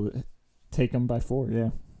be able to take them by 4. Yeah.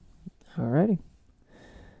 Alrighty.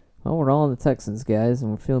 Well, we're all on the Texans, guys, and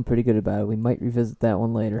we're feeling pretty good about it. We might revisit that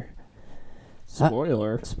one later.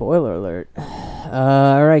 Spoiler alert.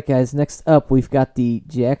 All right, guys. Next up, we've got the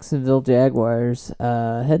Jacksonville Jaguars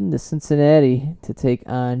heading to Cincinnati to take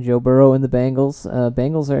on Joe Burrow and the Bengals.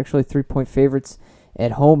 Bengals are actually 3-point favorites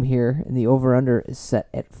at home here, and the over-under is set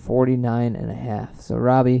at 49.5. So,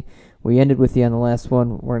 Robbie, we ended with you on the last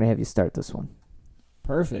one. We're going to have you start this one.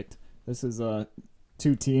 Perfect. This is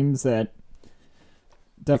two teams that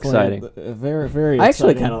definitely exciting. Very, very I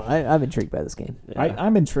actually exciting. I'm intrigued by this game. Yeah.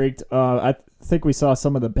 I'm intrigued. I think we saw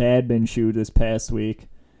some of the Badman shoot this past week,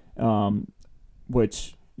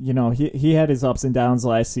 which, you know, he had his ups and downs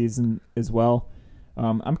last season as well.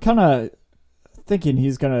 I'm kind of thinking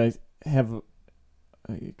he's going to have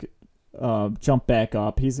jump back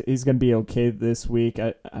up. He's going to be okay this week.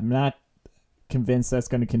 I'm not convinced that's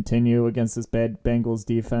going to continue against this bad Bengals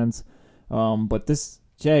defense. But this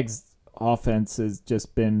Jags offense has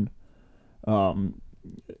just been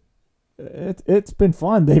it's been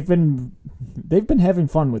fun. They've been having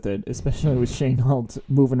fun with it, especially with Shane Holt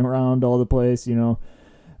moving around all the place, you know.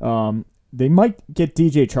 They might get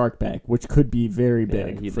DJ Chark back, which could be very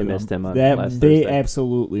big. They missed him on that last they Thursday.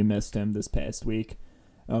 absolutely missed him this past week.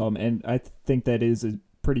 And I think that is a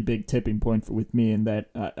pretty big tipping point with me in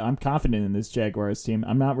that I'm confident in this Jaguars team.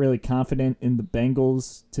 I'm not really confident in the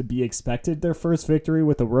Bengals to be expected their first victory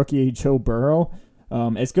with a rookie Joe Burrow.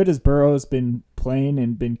 As good as Burrow's been playing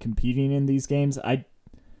and been competing in these games, I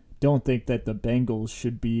don't think that the Bengals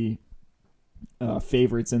should be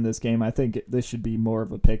favorites in this game. I think this should be more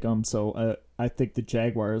of a pick-em. So I think the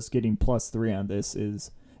Jaguars getting +3 on this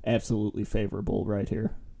is absolutely favorable right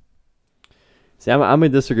here. See, I'm going to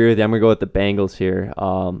disagree with you. I'm going to go with the Bengals here.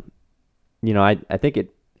 You know, I think it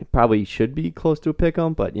probably should be close to a pick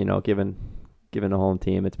 'em, but, you know, given a home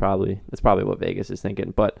team, it's probably what Vegas is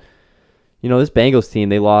thinking. But, you know, this Bengals team,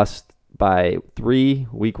 they lost by 3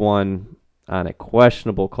 week 1 on a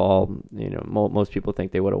questionable call. You know, most people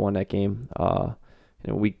think they would have won that game.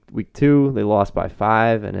 You know, week 2, they lost by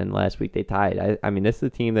 5, and then last week they tied. I mean, this is a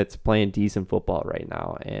team that's playing decent football right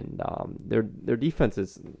now, and their defense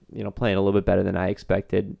is, you know, playing a little bit better than I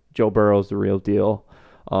expected. Joe Burrow's the real deal.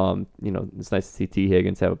 You know, it's nice to see T.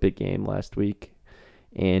 Higgins have a big game last week,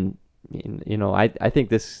 and you know, I think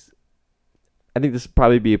this will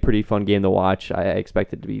probably be a pretty fun game to watch. I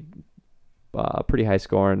expect it to be pretty high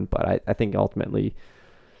scoring, but I think ultimately,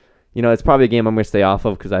 you know, it's probably a game I'm going to stay off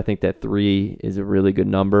of because I think that 3 is a really good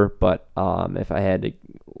number. But if I had to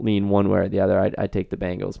lean one way or the other, I'd take the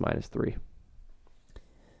Bengals -3.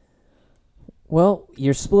 Well,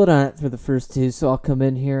 you're split on it for the first 2, so I'll come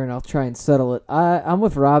in here and I'll try and settle it. I'm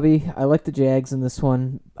with Robbie. I like the Jags in this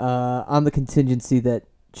one on the contingency that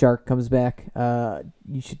Chark comes back.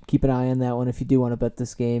 You should keep an eye on that one if you do want to bet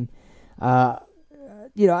this game.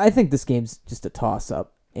 You know, I think this game's just a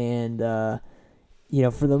toss-up. And, you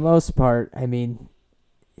know, for the most part, I mean,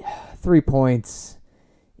 3 points,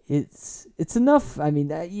 it's enough. I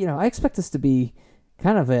mean, you know, I expect this to be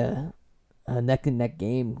kind of a neck-and-neck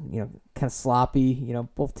game, you know, kind of sloppy, you know,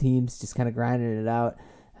 both teams just kind of grinding it out.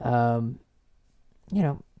 You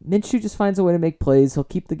know, Minshew just finds a way to make plays. He'll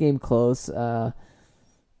keep the game close. I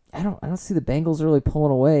don't see the Bengals really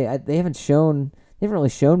pulling away. They haven't really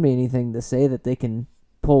shown me anything to say that they can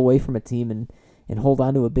pull away from a team and hold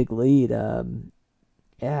on to a big lead.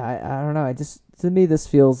 Yeah, I don't know. To me, this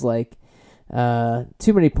feels like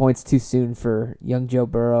too many points too soon for young Joe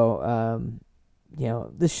Burrow.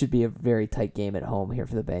 This should be a very tight game at home here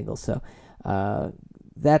for the Bengals. So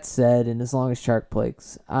that said, and as long as Chark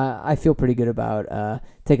plays, I feel pretty good about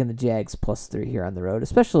taking the Jags +3 here on the road.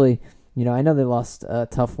 Especially, I know they lost a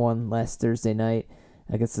tough one last Thursday night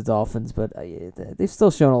against the Dolphins, but they've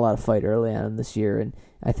still shown a lot of fight early on this year, and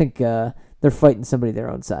I think they're fighting somebody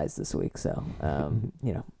their own size this week. So,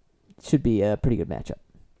 should be a pretty good matchup.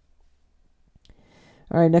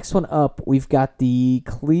 All right, next one up, we've got the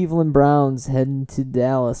Cleveland Browns heading to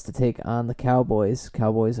Dallas to take on the Cowboys.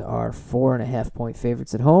 Cowboys are 4.5-point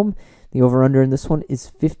favorites at home. The over-under in this one is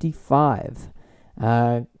 55.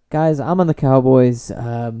 Guys, I'm on the Cowboys.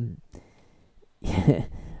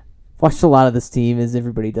 Watched a lot of this team, as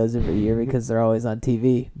everybody does every year, because they're always on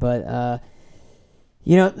TV. But,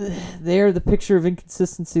 they're the picture of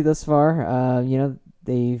inconsistency thus far.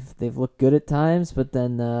 They've looked good at times, but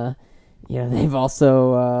then... they've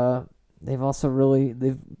also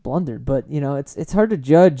really blundered, but it's hard to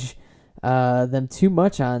judge them too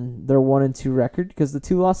much on their 1-2 record, because the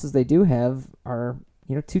two losses they do have are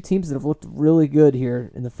two teams that have looked really good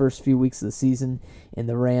here in the first few weeks of the season, in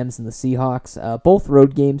the Rams and the Seahawks, both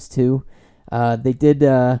road games too. They did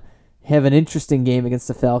have an interesting game against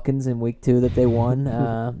the Falcons in week 2 that they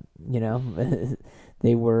won.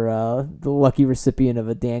 They were the lucky recipient of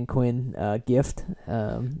a Dan Quinn gift.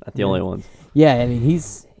 Not the only ones. Yeah, I mean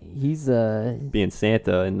he's being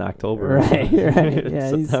Santa in October, right? Yeah,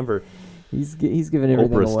 September. He's giving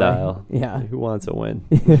everything Oprah away. style. Yeah. Who wants a win?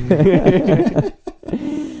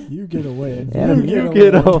 You get a win. Adam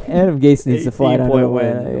Gase needs to fly down to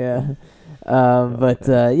Atlanta.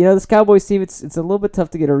 Yeah. This Cowboys team, it's a little bit tough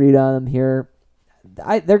to get a read on them here.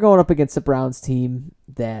 They're going up against a Browns team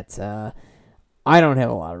that I don't have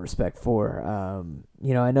a lot of respect for. I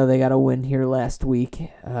know they got a win here last week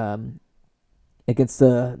against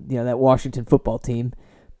that Washington football team,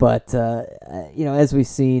 but as we've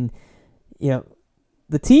seen,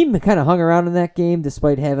 the team kind of hung around in that game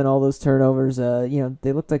despite having all those turnovers.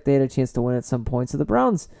 They looked like they had a chance to win at some point. So the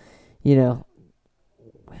Browns,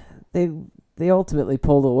 they ultimately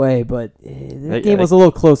pulled away, but the game was a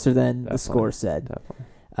little closer than the score said.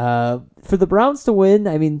 For the Browns to win,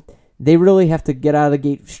 I mean, they really have to get out of the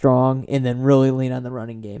gate strong and then really lean on the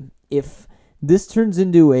running game. If this turns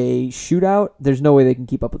into a shootout, there's no way they can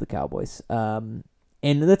keep up with the Cowboys. And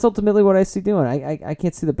that's ultimately what I see doing. I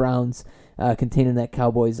can't see the Browns containing that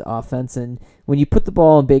Cowboys offense. And when you put the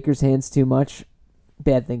ball in Baker's hands too much,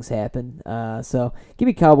 bad things happen. So give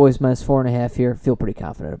me Cowboys -4.5 here. Feel pretty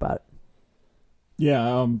confident about it.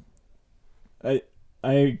 Yeah,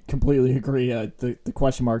 I completely agree. The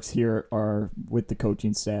question marks here are with the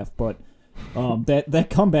coaching staff, but that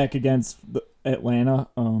comeback against Atlanta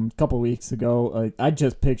a couple weeks ago, I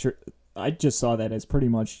just saw that as pretty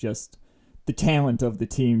much just the talent of the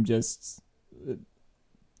team just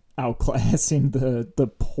outclassing the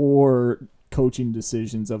poor coaching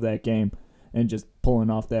decisions of that game and just pulling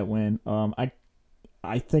off that win.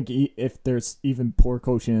 I think if there's even poor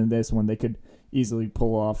coaching in this one, they could easily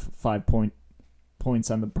pull off 5 points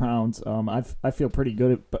on the Browns. I feel pretty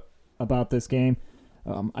good about this game.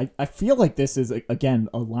 I feel like this is again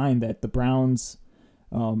a line that the Browns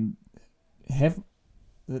have.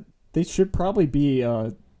 They should probably be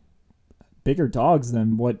bigger dogs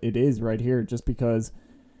than what it is right here, just because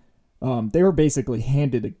they were basically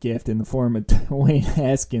handed a gift in the form of Dwayne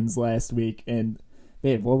Haskins last week, and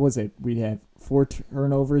man, what was it? We had 4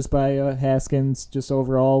 turnovers by Haskins just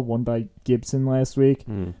overall, 1 by Gibson last week.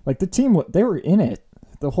 Like the team, they were in it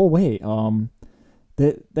the whole way.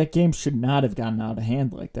 That game should not have gotten out of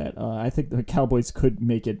hand like that. I think the Cowboys could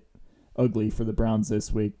make it ugly for the Browns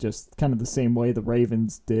this week, just kind of the same way the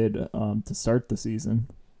Ravens did to start the season.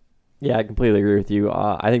 Yeah, I completely agree with you.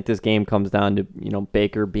 I think this game comes down to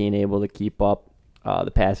Baker being able to keep up the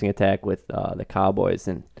passing attack with the Cowboys,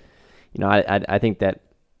 and I think that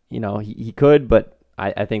he could, but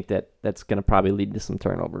I think that's going to probably lead to some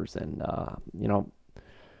turnovers. And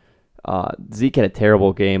Zeke had a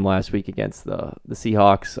terrible game last week against the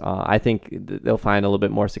Seahawks. I think they'll find a little bit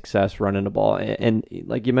more success running the ball. And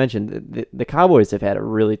like you mentioned, the Cowboys have had a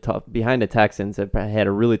really tough, behind the Texans, have had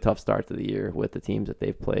a really tough start to the year with the teams that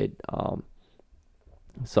they've played.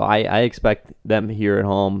 So I expect them here at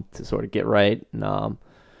home to sort of get right and,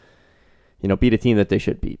 beat a team that they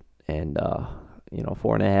should beat. And,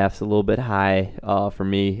 4.5 is a little bit high for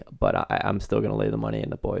me, but I'm still going to lay the money in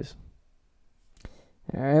the boys.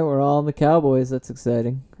 All right, we're all on the Cowboys. That's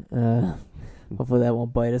exciting. Hopefully that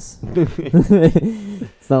won't bite us.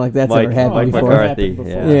 It's not like that's ever happened before. McCarthy,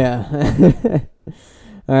 yeah.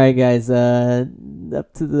 All right, guys.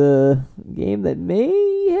 Up to the game that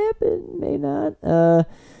may happen, may not.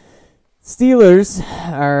 Steelers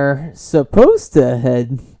are supposed to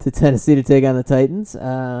head to Tennessee to take on the Titans.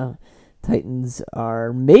 Titans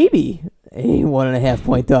are maybe a 1.5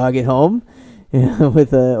 point dog at home,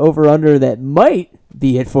 with a over/under that might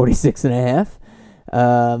be at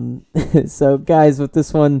 46.5. So, guys, with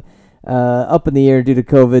this one up in the air due to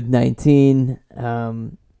COVID-19,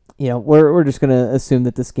 we're just gonna assume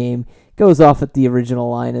that this game goes off at the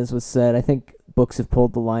original line, as was said. I think books have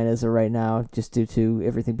pulled the line as of right now, just due to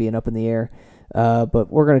everything being up in the air. But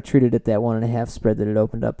we're gonna treat it at that 1.5 spread that it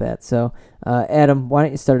opened up at. So, Adam, why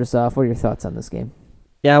don't you start us off? What are your thoughts on this game?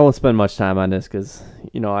 Yeah, I won't spend much time on this because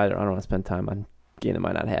I don't want to spend time on a game that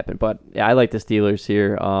might not happen. But yeah, I like the Steelers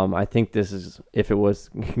here. I think this is if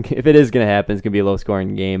it is gonna happen, it's gonna be a low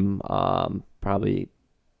scoring game. Probably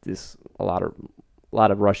just a lot of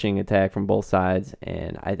rushing attack from both sides,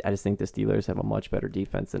 and I just think the Steelers have a much better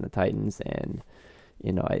defense than the Titans, and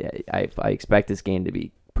I expect this game to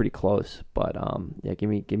be pretty close. But give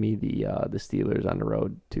me the Steelers on the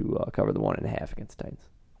road to cover the 1.5 against the Titans.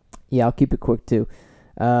 Yeah, I'll keep it quick too.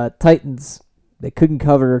 Titans, they couldn't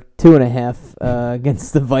cover 2.5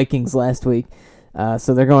 against the Vikings last week,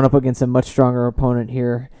 so they're going up against a much stronger opponent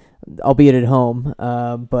here, albeit at home.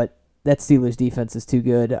 But that Steelers defense is too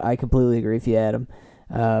good. I completely agree with you, Adam.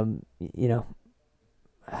 Steelers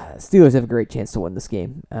have a great chance to win this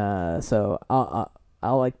game. So I'll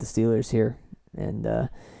like the Steelers here, and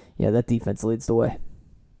that defense leads the way.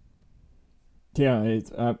 Yeah,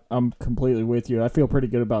 I'm completely with you. I feel pretty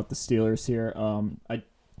good about the Steelers here. I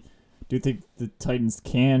do think the Titans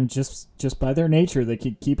can, just by their nature, they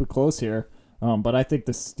could keep it close here. But I think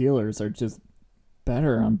the Steelers are just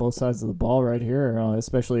better on both sides of the ball right here,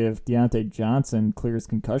 especially if Deontay Johnson clears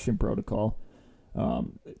concussion protocol.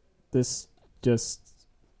 This just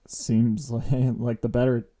seems like the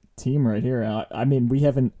better team right here. I mean,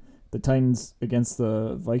 the Titans against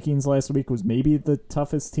the Vikings last week was maybe the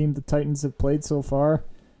toughest team the Titans have played so far.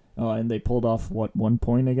 And they pulled off, 1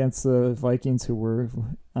 point against the Vikings, who we're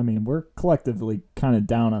collectively kind of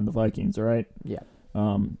down on the Vikings, right? Yeah.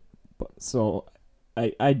 So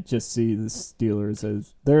I just see the Steelers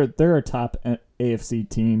as they're a top AFC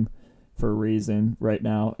team for a reason right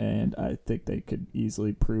now, and I think they could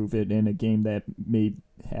easily prove it in a game that may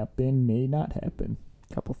happen, may not happen.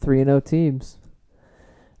 Couple 3-0 teams.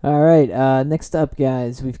 All right, next up,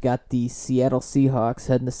 guys, we've got the Seattle Seahawks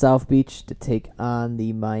heading to South Beach to take on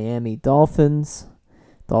the Miami Dolphins.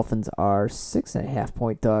 Dolphins are 6.5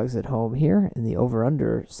 point dogs at home here, and the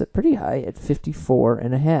over/under set pretty high at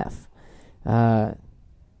 54.5.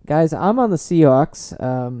 Guys, I'm on the Seahawks.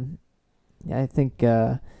 I think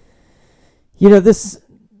this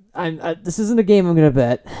isn't a game I'm gonna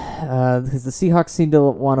bet because the Seahawks seem to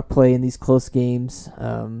want to play in these close games.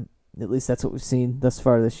 At least that's what we've seen thus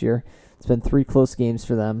far this year. It's been 3 close games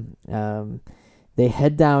for them. They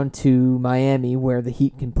head down to Miami, where the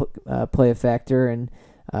heat can play a factor and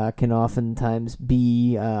can oftentimes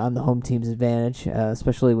be on the home team's advantage,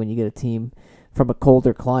 especially when you get a team from a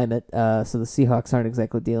colder climate. So the Seahawks aren't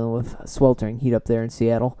exactly dealing with sweltering heat up there in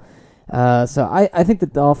Seattle. So I think the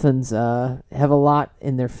Dolphins have a lot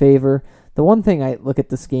in their favor. The one thing I look at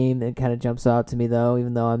this game that kind of jumps out to me, though,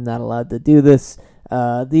 even though I'm not allowed to do this,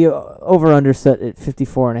 the over/under set at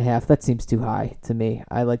 54.5. That seems too high to me.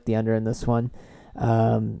 I like the under in this one.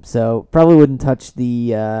 So probably wouldn't touch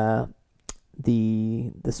the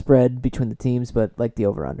spread between the teams, but like the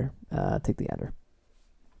over/under. Take the under.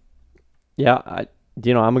 Yeah, I'm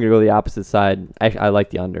gonna go the opposite side. I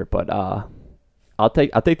like the under, but I'll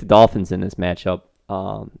take the Dolphins in this matchup.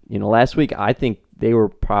 Last week I think they were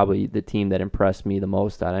probably the team that impressed me the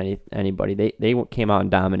most out of anybody. They came out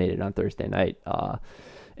and dominated on Thursday night,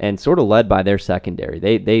 and sort of led by their secondary.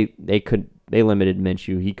 They limited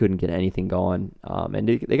Minshew. He couldn't get anything going, and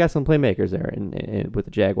they got some playmakers there with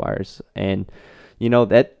the Jaguars. And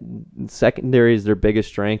that secondary is their biggest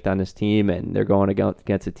strength on this team, and they're going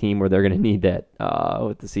against a team where they're going to need that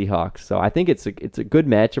with the Seahawks. So I think it's a good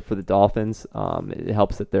matchup for the Dolphins. It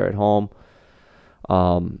helps that they're at home.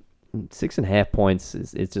 6.5 points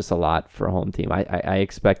is just a lot for a home team. I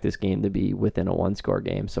expect this game to be within a 1-score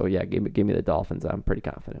game. So yeah, give me the Dolphins. I'm pretty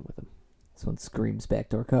confident with them. This one screams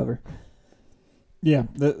backdoor cover. Yeah,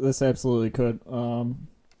 this absolutely could.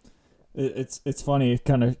 It's funny,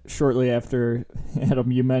 kind of shortly after, Adam,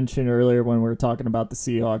 you mentioned earlier when we were talking about the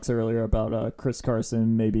Seahawks earlier about Chris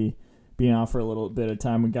Carson maybe being out for a little bit of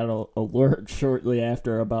time. We got an alert shortly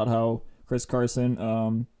after about how Chris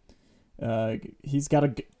Carson, he's got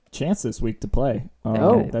a chance this week to play.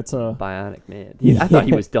 That's a bionic man. I thought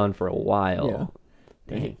he was done for a while.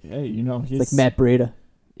 Dang. Hey, you know, he's It's like Matt Breida.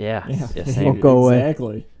 Yeah. Yeah, same. Won't go away.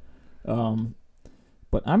 exactly.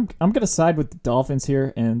 But I'm gonna side with the Dolphins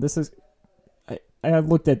here, and this is I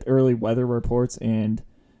looked at early weather reports, and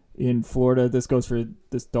in Florida, this goes for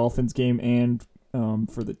this Dolphins game and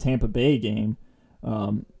for the Tampa Bay game.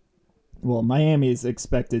 Well, Miami is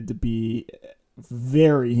expected to be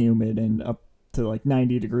very humid and up to like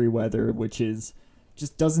 90-degree weather, which is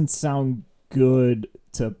just doesn't sound good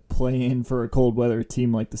to play in for a cold weather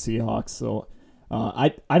team like the Seahawks. So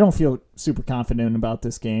I don't feel super confident about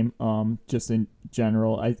this game. Just in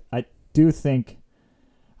general, I do think,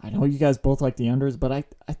 I know you guys both like the unders, but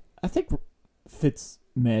I think Fitz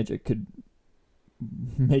Magic could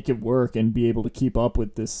make it work and be able to keep up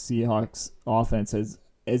with this Seahawks offense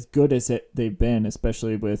as good as they've been,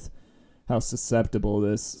 especially with how susceptible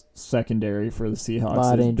this secondary for the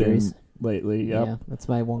Seahawks has injuries been lately. Yep. Yeah, that's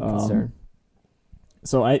my one concern.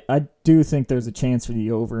 So I do think there's a chance for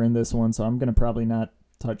the over in this one, so I'm going to probably not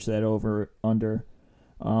touch that over under.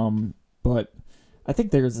 But I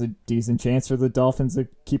think there's a decent chance for the Dolphins to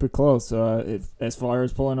keep it close. As far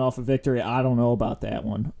as pulling off a victory, I don't know about that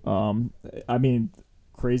one. I mean,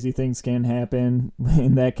 crazy things can happen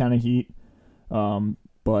in that kind of heat.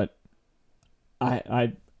 But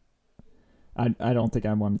I don't think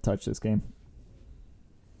I want to touch this game.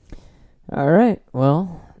 All right.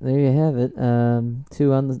 Well, there you have it.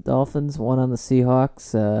 2 on the Dolphins, 1 on the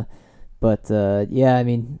Seahawks. Yeah, I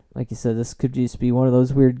mean, like you said, this could just be one of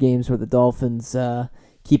those weird games where the Dolphins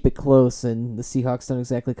keep it close and the Seahawks don't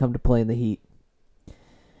exactly come to play in the heat.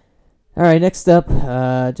 All right, next up,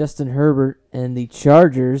 Justin Herbert and the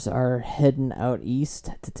Chargers are heading out east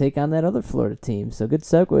to take on that other Florida team. So good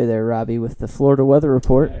segue there, Robbie, with the Florida weather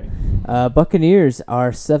report. Buccaneers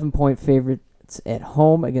are 7-point favorites at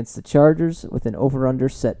home against the Chargers with an over-under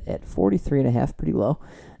set at 43.5, pretty low.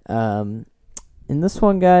 In this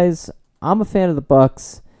one, guys, I'm a fan of the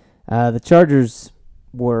Bucs. The Chargers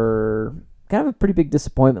were kind of a pretty big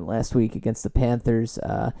disappointment last week against the Panthers.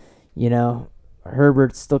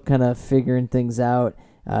 Herbert's still kind of figuring things out.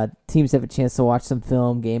 Teams have a chance to watch some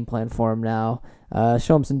film, game plan for him now,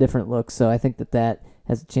 show him some different looks. So I think that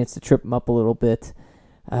has a chance to trip him up a little bit.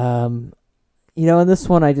 In this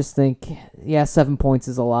one, I just think, 7 points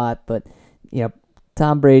is a lot, but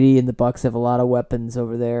Tom Brady and the Bucs have a lot of weapons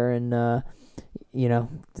over there, and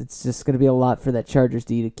it's just going to be a lot for that Chargers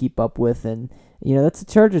D to keep up with, and that's a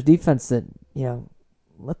Chargers defense that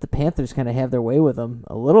let the Panthers kind of have their way with them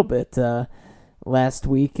a little bit last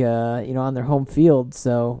week, on their home field.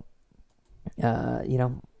 So, I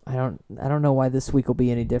don't know why this week will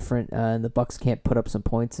be any different, and the Bucs can't put up some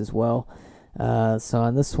points as well. So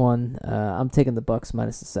on this one, I'm taking the Bucs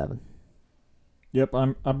minus the 7. Yep,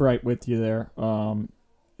 I'm right with you there.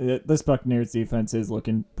 This Buccaneers defense is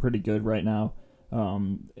looking pretty good right now.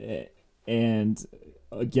 And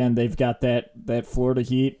again, they've got that Florida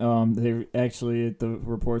heat. They actually, the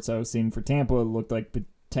reports I was seeing for Tampa, it looked like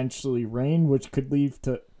potentially rain, which could lead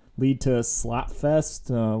to a slot fest,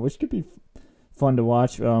 which could be fun to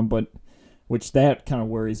watch. But which that kind of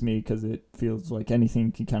worries me because it feels like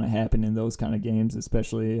anything can kind of happen in those kind of games,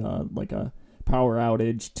 especially like a power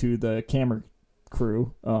outage to the camera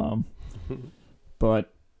crew.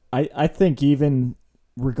 But I think even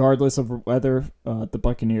regardless of weather, the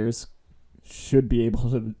Buccaneers should be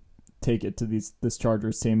able to take it to this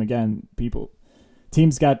Chargers team. Again,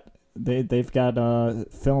 they've got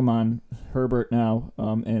film on Herbert now,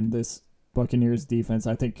 and this Buccaneers defense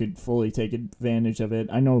I think could fully take advantage of it.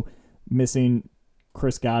 I know missing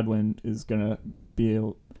Chris Godwin is gonna be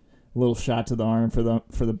a little shot to the arm for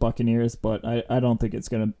the Buccaneers, but I don't think it's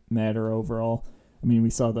gonna matter overall. I mean, we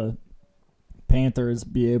saw the Panthers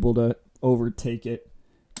be able to overtake it,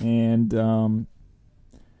 and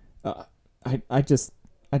I just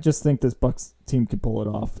think this Bucs team could pull it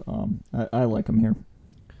off. I like them here.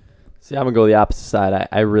 See, I'm gonna go the opposite side.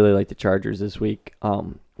 I really like the Chargers this week.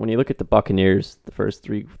 When you look at the Buccaneers, the first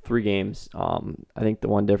three games, I think the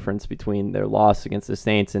one difference between their loss against the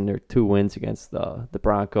Saints and their 2 wins against the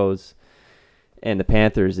Broncos and the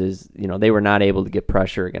Panthers is, they were not able to get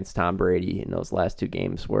pressure against Tom Brady in those last 2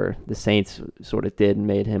 games, where the Saints sort of did and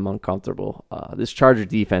made him uncomfortable. This Chargers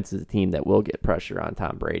defense is a team that will get pressure on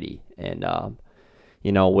Tom Brady, and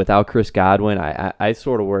without Chris Godwin, I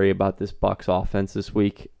sort of worry about this Bucs offense this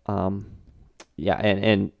week. I'm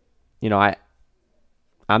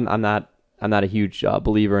not a huge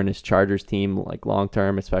believer in this Chargers team, like long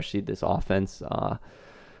term, especially this offense. I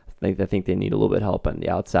think they need a little bit of help on the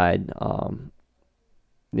outside.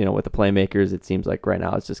 With the playmakers, it seems like right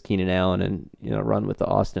now it's just Keenan Allen and run with the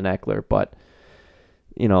Austin Eckler. But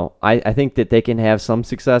I think that they can have some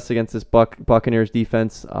success against this Buccaneers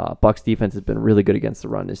defense. Bucs defense has been really good against the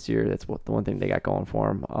run this year. That's the one thing they got going for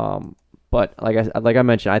them. But like I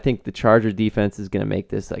mentioned, I think the Chargers defense is going to make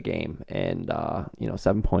this a game, and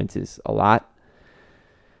 7 points is a lot.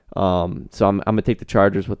 So I'm gonna take the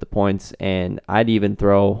Chargers with the points, and I'd even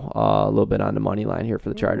throw a little bit on the money line here for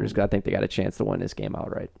the Chargers because I think they got a chance to win this game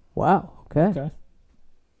outright. Wow. Okay. Okay.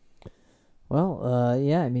 Well,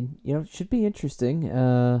 yeah. I mean, it should be interesting.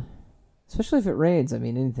 Especially if it rains. I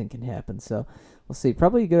mean, anything can happen. So we'll see.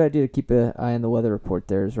 Probably a good idea to keep an eye on the weather report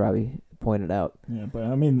there, as Robbie pointed out. Yeah, but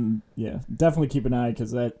I mean, yeah, definitely keep an eye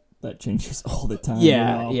because that changes all the time.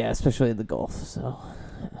 Yeah, yeah, especially in the Gulf. So,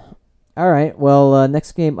 all right. Well,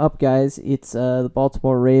 next game up, guys. It's the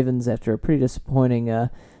Baltimore Ravens. After a pretty disappointing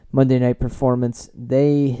Monday night performance,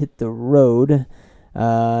 they hit the road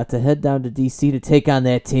to head down to D.C. to take on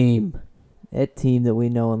that team that we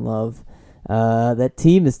know and love. That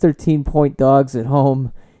team is 13-point dogs at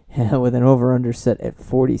home with an over-under set at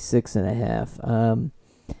 46.5.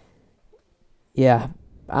 Yeah,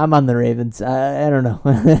 I'm on the Ravens. I don't know.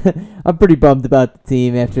 I'm pretty bummed about the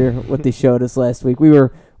team after what they showed us last week. We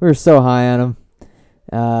were so high on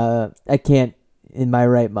them. I can't, in my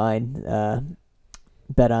right mind,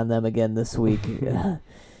 bet on them again this week.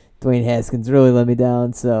 Dwayne Haskins really let me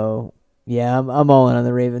down. So yeah, I'm all in on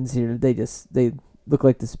the Ravens here. They look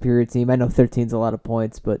like the superior team. I know 13's a lot of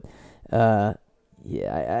points, but yeah,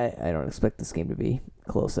 I don't expect this game to be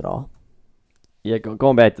close at all. Yeah,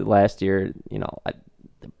 going back to last year,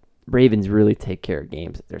 the Ravens really take care of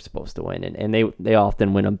games that they're supposed to win, and they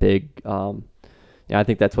often win them big. I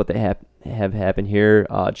think that's what they have happened here.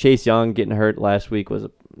 Chase Young getting hurt last week was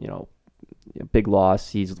a big loss.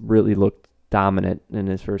 He's really looked dominant in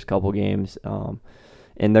his first couple games,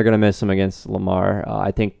 and they're gonna miss him against Lamar. I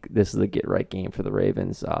think this is a get right game for the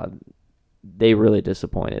Ravens. They really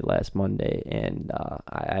disappointed last Monday, and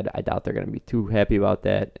I doubt they're gonna be too happy about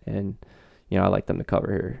that. And I like them to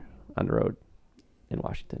cover here on the road in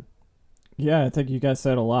Washington. Yeah, I think you guys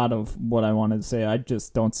said a lot of what I wanted to say. I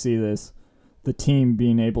just don't see the team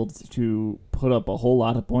being able to put up a whole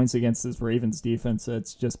lot of points against this Ravens defense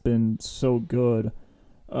that's just been so good.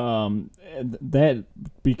 And that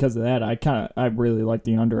because of that, I really like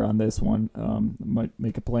the under on this one. Might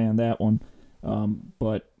make a play on that one.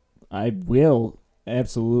 But I will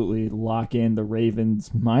absolutely lock in the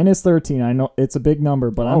Ravens minus 13. I know it's a big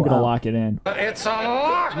number, but I'm going to lock it in. It's a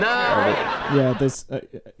lock now. Yeah, this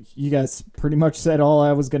you guys pretty much said all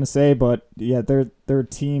I was going to say, but yeah, they're a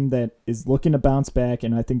team that is looking to bounce back,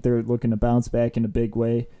 and I think they're looking to bounce back in a big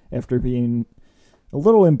way after being a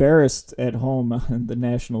little embarrassed at home on the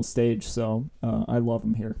national stage. So I love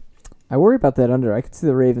them here. I worry about that under. I could see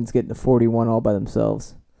the Ravens getting to 41 all by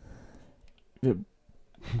themselves.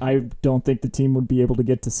 I don't think the team would be able to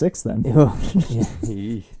get to 6 then.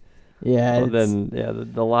 Yeah. Well, then,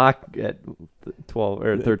 the lock at 12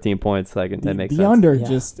 or 13 points, that makes sense. The under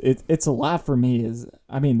it's a lot for me.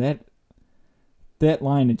 I mean that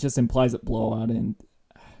line, it just implies a blowout, and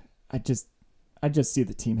I just see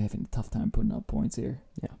the team having a tough time putting up points here.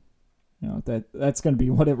 Yeah, that's going to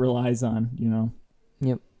be what it relies on.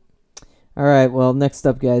 Yep. All right, well, next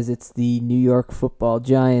up, guys, it's the New York Football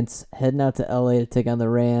Giants heading out to L.A. to take on the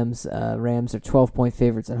Rams. Rams are 12-point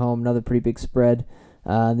favorites at home, another pretty big spread.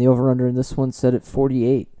 And the over-under in this one set at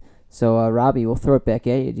 48. So, Robbie, we'll throw it back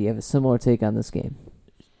at you. Do you have a similar take on this game?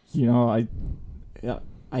 I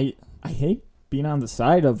hate being on the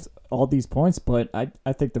side of all these points, but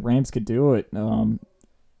I think the Rams could do it.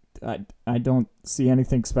 I don't see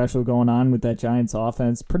anything special going on with that Giants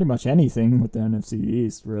offense. Pretty much anything with the NFC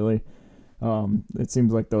East, really. It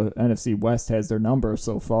seems like the NFC West has their number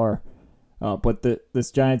so far. But this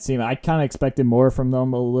Giants team, I kind of expected more from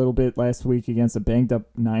them a little bit last week against a banged-up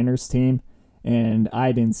Niners team, and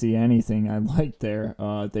I didn't see anything I liked there.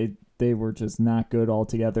 They were just not good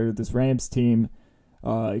altogether. This Rams team,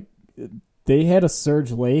 they had a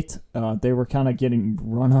surge late. They were kind of getting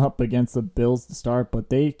run up against the Bills to start, but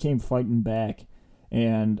they came fighting back,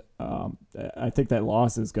 and I think that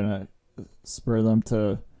loss is going to spur them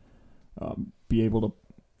to be able to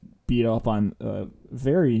beat up on a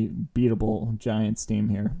very beatable Giants team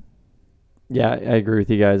here. Yeah, I agree with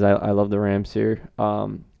you guys. I love the Rams here.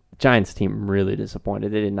 Giants team really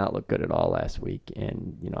disappointed. They did not look good at all last week,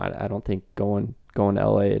 and I don't think going to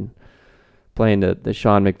LA and playing the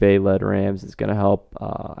Sean McVay led Rams is going to help.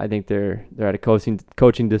 I think they're at a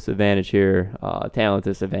coaching disadvantage here, talent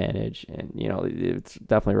disadvantage, and it's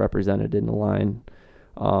definitely represented in the line.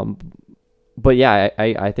 But yeah,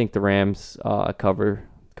 I think the Rams cover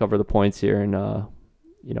the points here and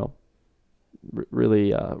really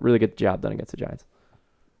get the job done against the Giants.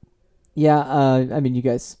 Yeah, I mean, you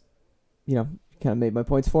guys, kind of made my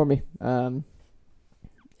points for me.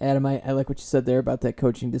 Adam, I like what you said there about that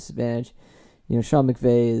coaching disadvantage. Sean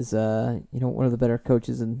McVay is, one of the better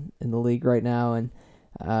coaches in the league right now, and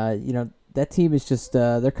that team is just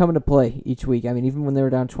they're coming to play each week. I mean, even when they were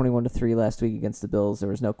down 21-3 last week against the Bills, there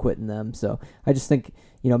was no quitting them. So I just think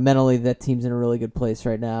mentally that team's in a really good place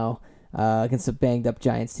right now against a banged up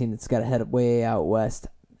Giants team that's got to head way out west.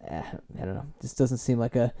 I don't know, just doesn't seem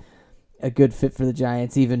like a good fit for the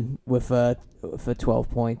Giants, even with a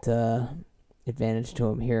 12-point advantage to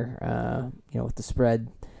them here. With the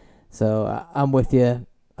spread. So I'm with you.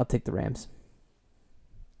 I'll take the Rams.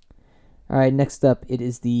 All right, next up, it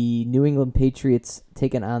is the New England Patriots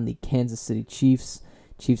taking on the Kansas City Chiefs.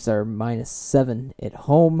 Chiefs are -7 at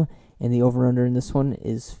home, and the over-under in this one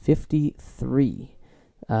is 53.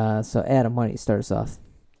 So, Adam, why don't you start us off?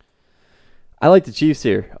 I like the Chiefs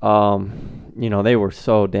here. They were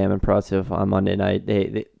so damn impressive on Monday night.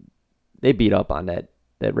 They beat up on that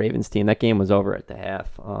Ravens team. That game was over at the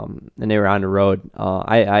half, and they were on the road.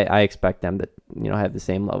 I expect them to have the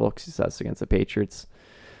same level of success against the Patriots.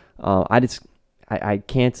 I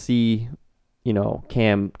can't see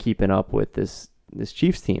Cam keeping up with this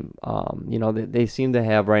Chiefs team. They seem to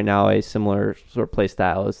have right now a similar sort of play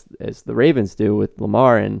style as the Ravens do with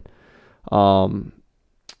Lamar, and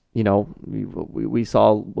we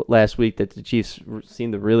saw last week that the Chiefs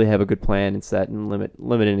seem to really have a good plan and set and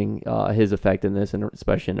limiting his effectiveness, and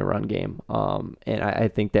especially in the run game. And I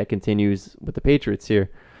think that continues with the Patriots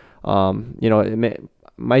here. It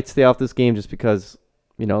might stay off this game just because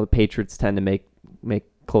the Patriots tend to make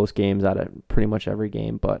close games out of pretty much every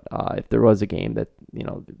game. But if there was a game that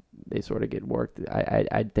they sort of get worked,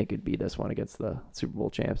 I'd think it'd be this one against the Super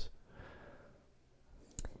Bowl champs.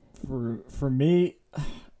 For me,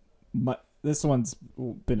 this one's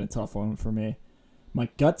been a tough one for me. My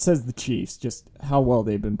gut says the Chiefs, just how well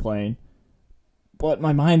they've been playing. But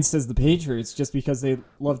my mind says the Patriots, just because they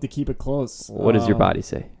love to keep it close. What does your body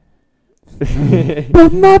say?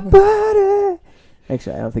 But my body.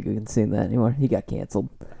 Actually, I don't think we can sing that anymore. He got canceled.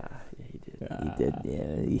 Yeah, he did. He did.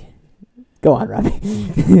 Yeah. Go on, Robbie.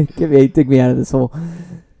 Dig me out of this hole.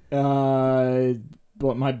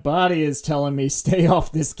 But my body is telling me stay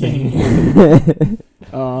off this game.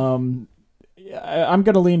 I'm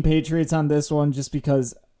going to lean Patriots on this one just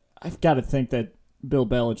because I've got to think that Bill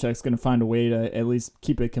Belichick's going to find a way to at least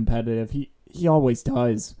keep it competitive. He always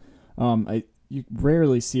does. You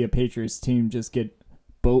rarely see a Patriots team just get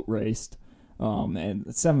boat raced.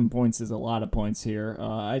 And 7 points is a lot of points here.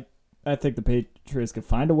 I think the Patriots could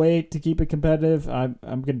find a way to keep it competitive. I'm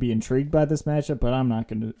going to be intrigued by this matchup, but I'm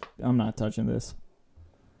not touching this.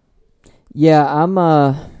 Yeah, I'm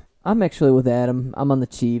actually with Adam. I'm on the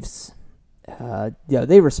Chiefs.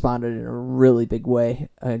 They responded in a really big way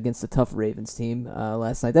against a tough Ravens team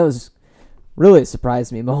last night. That was really a surprise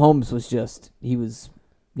to me. Mahomes was he was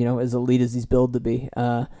as elite as he's billed to be.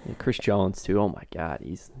 Chris Jones too. Oh my God,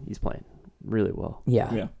 he's playing really well.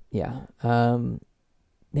 Yeah.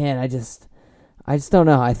 Man, I just don't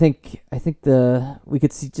know. I think we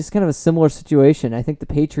could see just kind of a similar situation. I think the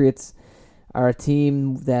Patriots are a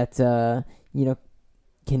team that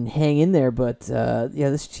can hang in there, but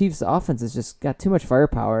this Chiefs offense has just got too much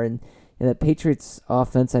firepower, and the Patriots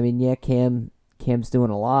offense. I mean, Cam's doing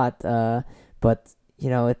a lot, but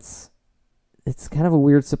it's kind of a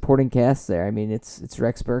weird supporting cast there. I mean, it's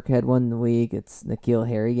Rex Burkhead one week, it's N'Keal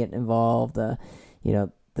Harry getting involved.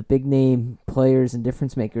 The big name players and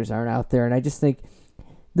difference makers aren't out there, and I just think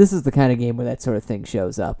this is the kind of game where that sort of thing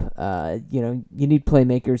shows up. You need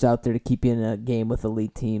playmakers out there to keep you in a game with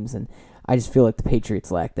elite teams, and I just feel like the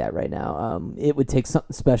Patriots lack that right now. It would take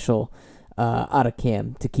something special out of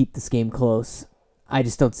Cam to keep this game close. I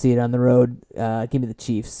just don't see it on the road. Give me the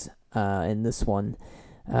Chiefs in this one,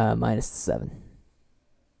 -7.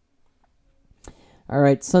 All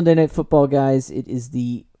right, Sunday Night Football, guys. It is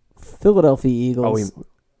the Philadelphia Eagles.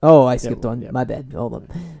 I skipped one. Yep. My bad. Hold on.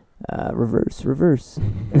 Reverse.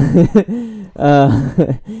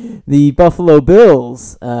 The Buffalo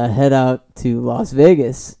Bills head out to Las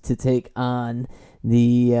Vegas to take on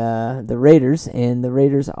the Raiders, and the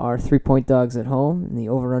Raiders are 3-point dogs at home, and the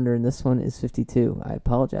over-under in this one is 52. I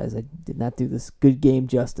apologize. I did not do this good game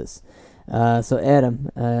justice. So, Adam,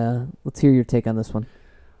 let's hear your take on this one.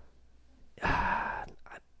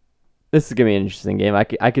 This is going to be an interesting game.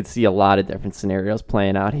 I could see a lot of different scenarios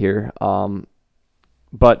playing out here.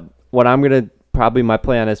 But what I'm going to probably my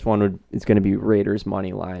play on this one is going to be Raiders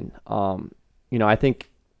money line. I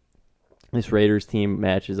think this Raiders team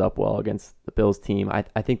matches up well against the Bills team.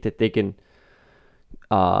 I think that they can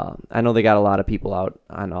I know they got a lot of people out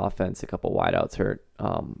on offense, a couple wideouts hurt,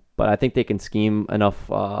 but I think they can scheme enough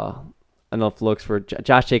looks for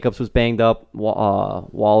Josh Jacobs was banged up.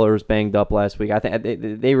 Waller was banged up last week. I think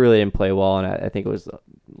they really didn't play well, and I think it was a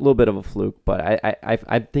little bit of a fluke. But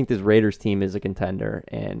I think this Raiders team is a contender,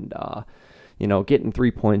 and getting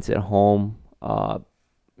 3 points at home,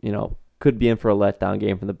 could be in for a letdown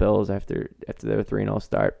game from the Bills after their 3-0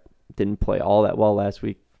 start. Didn't play all that well last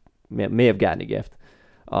week. May have gotten a gift.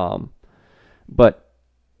 But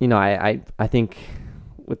I think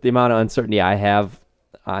with the amount of uncertainty I have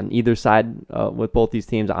on either side with both these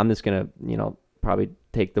teams, I'm just going to, probably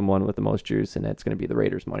take the one with the most juice, and that's going to be the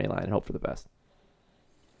Raiders money line and hope for the best.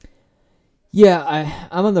 Yeah,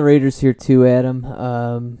 I'm on the Raiders here too,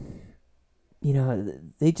 Adam.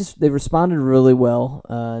 They responded really well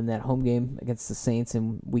in that home game against the Saints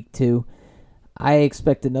in week 2. I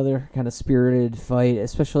expect another kind of spirited fight,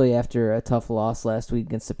 especially after a tough loss last week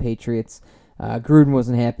against the Patriots. Gruden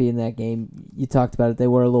wasn't happy in that game. You talked about it. They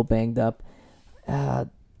were a little banged up.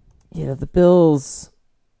 The Bills,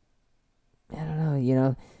 I don't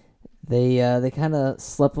know, they kind of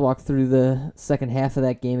sleptwalked through the second half of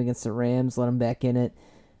that game against the Rams, let them back in it.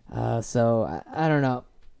 So I don't know.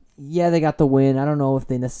 Yeah, they got the win. I don't know if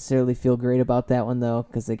they necessarily feel great about that one, though,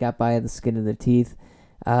 because they got by the skin of their teeth.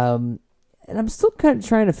 And I'm still kind of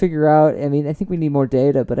trying to figure out, I think we need more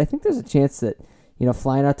data, but I think there's a chance that,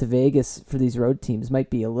 flying out to Vegas for these road teams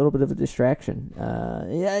might be a little bit of a distraction.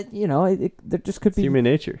 There just could be... It's human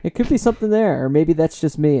nature. It could be something there, or maybe that's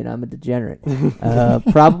just me and I'm a degenerate.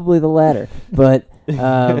 Probably the latter. But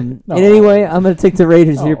anyway, I'm going to take the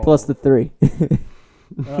Raiders here plus the 3.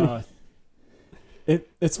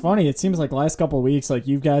 It's funny. It seems like last couple of weeks, like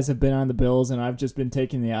you guys have been on the Bills, and I've just been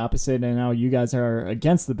taking the opposite, and now you guys are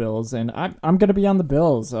against the Bills, and I'm going to be on the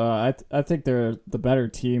Bills. I think they're the better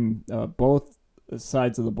team, both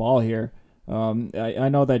sides of the ball here. I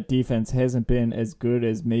know that defense hasn't been as good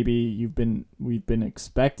as maybe we've been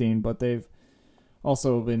expecting, but they've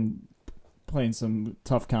also been playing some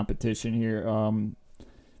tough competition here.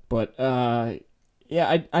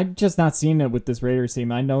 Yeah, I'm just not seeing it with this Raiders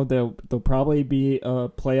team. I know they'll probably be a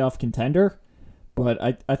playoff contender, but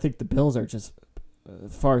I think the Bills are just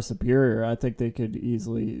far superior. I think they could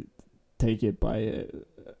easily take it by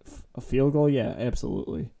a field goal. Yeah,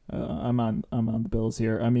 absolutely. I'm on the Bills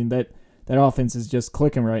here. That offense is just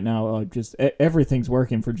clicking right now. Just everything's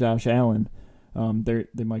working for Josh Allen.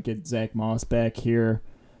 They might get Zach Moss back here.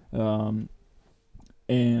 And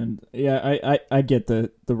yeah, I get the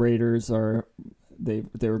Raiders are. They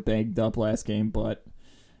were banged up last game, but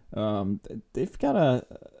they've got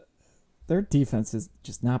their defense has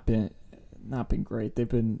just not been great. They've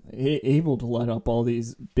been able to let up all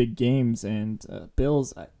these big games, and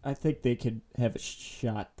Bills, I think they could have a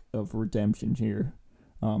shot of redemption here,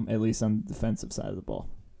 at least on the defensive side of the ball.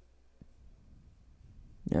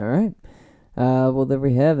 All right. Well, there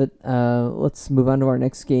we have it. Let's move on to our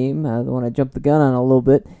next game, the one I jumped the gun on a little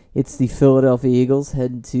bit. It's the Philadelphia Eagles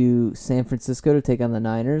heading to San Francisco to take on the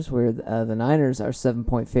Niners, where the Niners are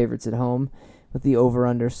 7-point favorites at home with the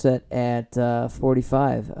over-under set at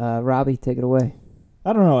 45. Robbie, take it away.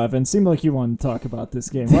 I don't know, Evan. Seemed like you wanted to talk about this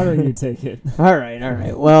game. Why don't you take it? All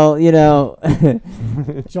right. Well,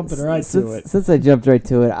 jumping right to it. Since I jumped right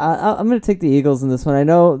to it, I'm going to take the Eagles in this one. I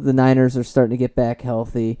know the Niners are starting to get back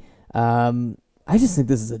healthy. I just think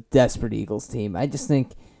this is a desperate Eagles team. I just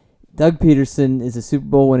think Doug Peterson is a Super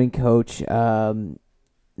Bowl winning coach.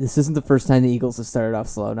 This isn't the first time the Eagles have started off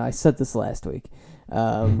slow. Now, I said this last week.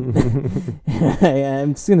 I'm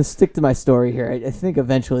just going to stick to my story here. I think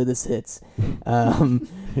eventually this hits. The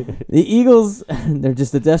Eagles, they're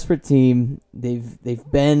just a desperate team. They've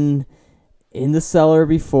been in the cellar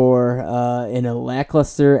before in a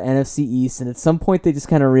lackluster NFC East, and at some point they just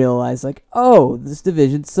kind of realize, like, oh, this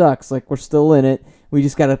division sucks. Like, we're still in it. We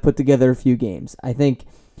just got to put together a few games. I think,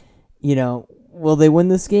 will they win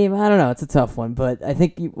this game? I don't know. It's a tough one, but I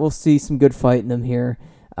think we'll see some good fight in them here.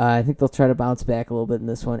 I think they'll try to bounce back a little bit in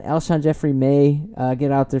this one. Alshon Jeffrey may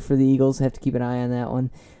get out there for the Eagles. Have to keep an eye on that one.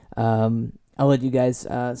 I'll let you guys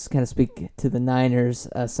kind of speak to the Niners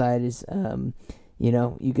side.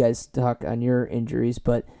 You guys talk on your injuries,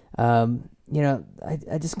 but I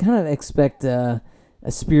just kind of expect a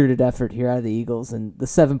spirited effort here out of the Eagles, and the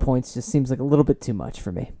 7 points just seems like a little bit too much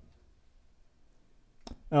for me.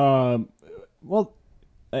 Well,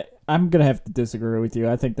 I'm gonna have to disagree with you.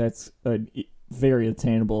 I think that's very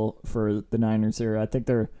attainable for the Niners here. I think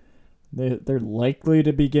they're likely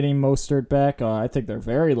to be getting Mostert back. I think they're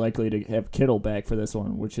very likely to have Kittle back for this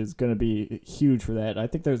one, which is going to be huge for that. I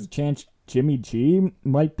think there's a chance Jimmy G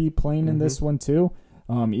might be playing in this one too.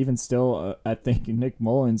 even still, I think Nick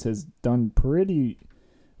Mullins has done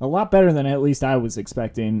a lot better than at least I was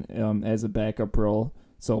expecting as a backup role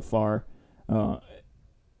so far.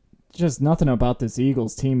 Just nothing about this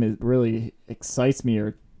Eagles team really excites me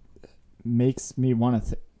or makes me want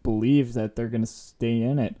to believe that they're going to stay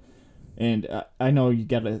in it. And I know you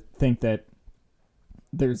got to think that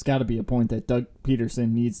there's got to be a point that Doug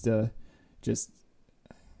Peterson needs to just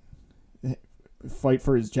fight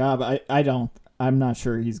for his job. I'm not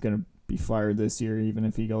sure he's going to be fired this year, even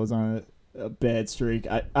if he goes on a bad streak.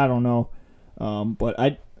 I don't know.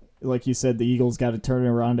 But like you said, the Eagles got to turn it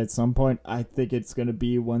around at some point. I think it's going to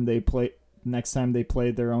be when they play next time they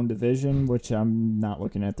play their own division, which I'm not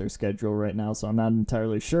looking at their schedule right now, so I'm not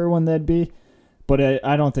entirely sure when that'd be. But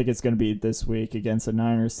I don't think it's going to be this week against a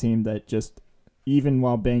Niners team that just, even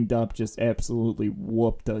while banged up, just absolutely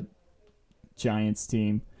whooped a Giants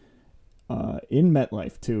team in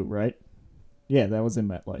MetLife too, right? Yeah, that was in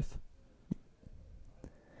MetLife.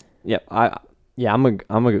 Yeah, I'm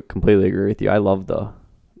gonna completely agree with you. I love the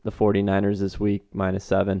 49ers this week,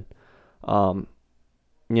 -7.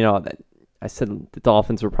 I said the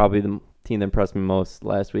Dolphins were probably the team that impressed me most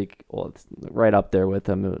last week. Well, it's right up there with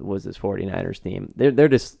them. It was this 49ers team. They're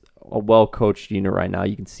just a well-coached unit right now.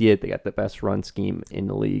 You can see it. They got the best run scheme in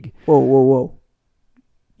the league. Whoa.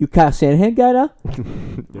 You Kyle Shanahan guy now?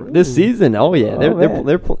 This season, oh yeah.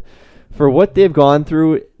 They're for what they've gone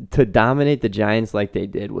through to dominate the Giants like they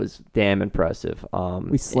did was damn impressive.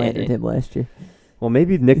 We slandered him last year. Well,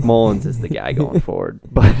 maybe Nick Mullins is the guy going forward.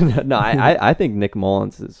 But no, I think Nick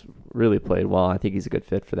Mullins has really played well. I think he's a good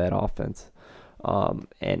fit for that offense.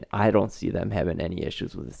 And I don't see them having any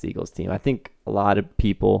issues with the Eagles team. I think a lot of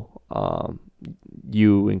people,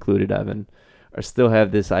 you included, Evan, still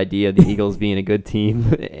have this idea of the Eagles being a good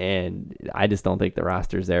team, and I just don't think the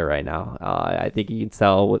roster's there right now. I think you can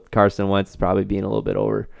tell with Carson Wentz probably being a little bit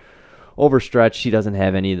overstretched. He doesn't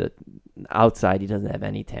have any of the outside. He doesn't have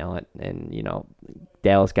any talent, and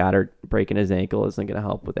Dallas Goedert breaking his ankle isn't going to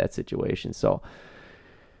help with that situation. So,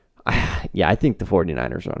 I think the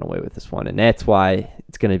 49ers run away with this one, and that's why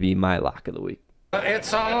it's going to be my lock of the week.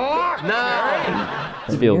 It's a lock now.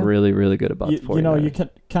 I feel really, really good about the 49ers. You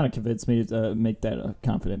kind of convinced me to make that a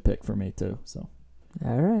confident pick for me, too. So,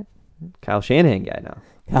 all right. Kyle Shanahan guy now.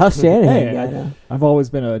 Kyle Shanahan guy now. I've always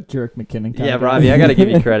been a Jerick McKinnon kind of guy. Robbie, I got to give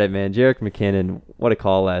you credit, man. Jerick McKinnon, what a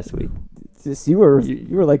call last week. Just you were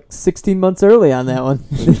like 16 months early on that one.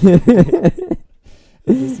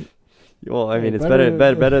 Well, I mean, it's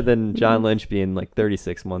better than John Lynch being like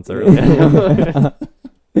 36 months early.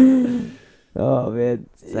 Oh man,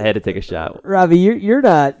 so I had to take a shot. Robbie, you're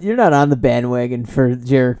not on the bandwagon for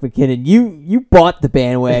Jerick McKinnon. You bought the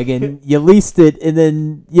bandwagon, you leased it, and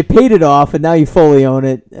then you paid it off, and now you fully own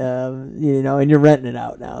it. And you're renting it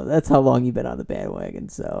out now. That's how long you've been on the bandwagon.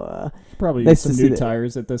 So probably nice some new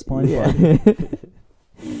tires at this point. Yeah.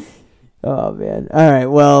 Oh man! All right.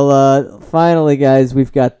 Well, finally, guys,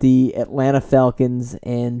 we've got the Atlanta Falcons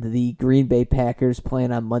and the Green Bay Packers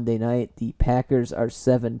playing on Monday night. The Packers are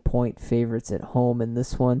 7-point favorites at home in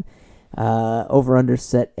this one. Over/under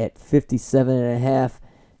set at 57.5.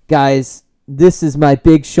 Guys, this is my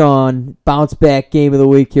Big Sean bounce back game of the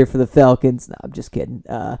week here for the Falcons. No, I'm just kidding.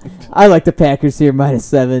 I like the Packers here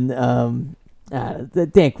 -7.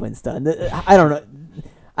 Dan Quinn's done.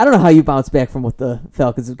 I don't know how you bounce back from what the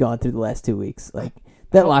Falcons have gone through the last 2 weeks. Like,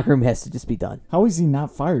 that locker room has to just be done. How is he not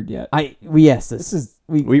fired yet? We asked this.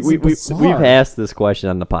 We've asked this question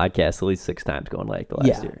on the podcast at least 6 times going like the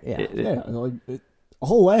last year. Like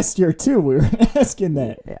whole last year too. We were asking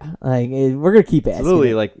that. Yeah, like we're gonna keep asking.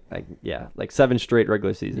 Absolutely, like 7 straight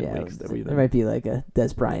regular season weeks. There might be like a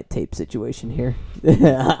Des Bryant tape situation here.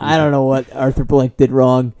 I don't know what Arthur Blank did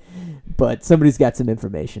wrong, but somebody's got some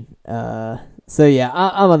information. So, yeah,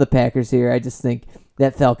 I'm on the Packers here. I just think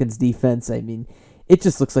that Falcons defense, I mean, it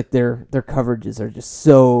just looks like their coverages are just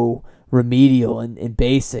so remedial and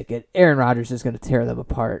basic. And Aaron Rodgers is going to tear them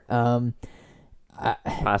apart.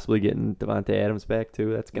 Possibly getting Devontae Adams back,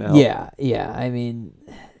 too. That's going to help. Yeah. I mean,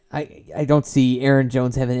 I don't see Aaron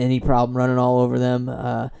Jones having any problem running all over them.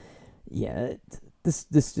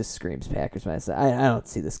 This just screams Packers -7. I don't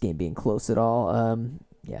see this game being close at all.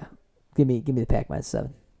 Give me the Pack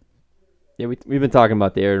 -7. Yeah, we've been talking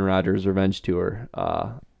about the Aaron Rodgers revenge tour,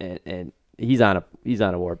 and he's on a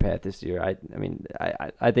warpath this year. I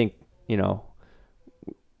think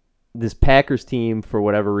this Packers team, for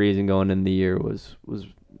whatever reason, going in the year was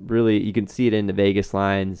really, you can see it in the Vegas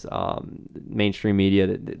lines, mainstream media,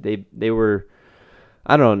 that they were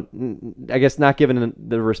I don't know. I guess not given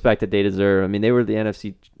the respect that they deserve. I mean, they were the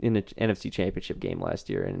NFC Championship game last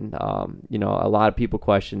year, and a lot of people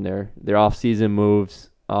question their off-season moves,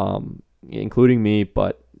 including me.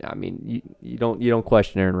 But I mean, you don't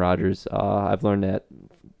question Aaron Rodgers. I've learned that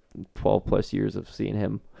 12 plus years of seeing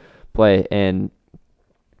him play, and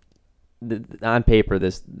on paper,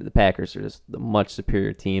 the Packers are just a much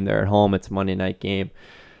superior team. They're at home. It's a Monday night game.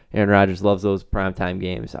 Aaron Rodgers loves those primetime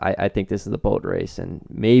games. I think this is a boat race and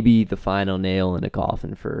maybe the final nail in the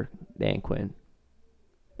coffin for Dan Quinn.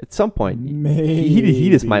 At some point, he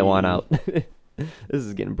just might want out. This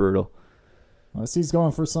is getting brutal. Unless he's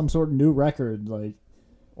going for some sort of new record,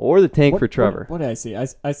 or the tank for Trevor. What did I see?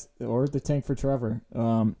 Or the tank for Trevor.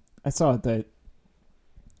 I saw that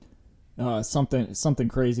something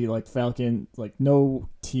crazy like Falcon. Like no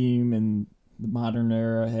team in the modern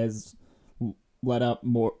era has let up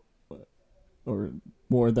more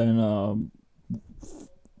than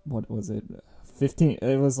what was it? 15.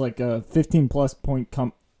 It was like a 15+ point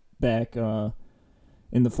comeback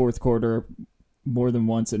in the fourth quarter more than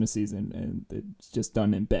once in a season, and it's just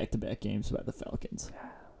done in back-to-back games by the Falcons.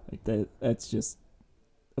 Like that's just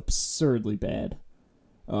absurdly bad.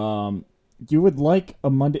 You would like a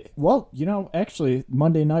Monday... Well, actually,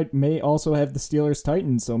 Monday night may also have the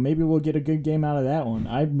Steelers-Titans, so maybe we'll get a good game out of that one.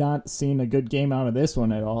 I've not seen a good game out of this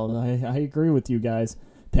one at all. I agree with you guys.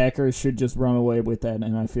 Packers should just run away with that,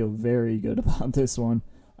 and I feel very good about this one.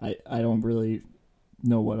 I don't really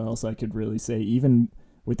know what else I could really say. Even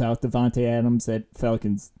without Devontae Adams, that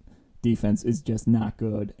Falcons defense is just not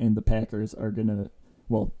good, and the Packers are going to...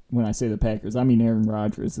 Well, when I say the Packers, I mean Aaron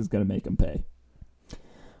Rodgers is going to make them pay.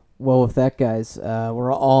 Well, with that, guys,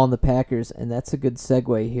 we're all on the Packers, and that's a good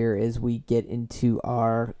segue here as we get into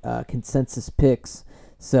our consensus picks.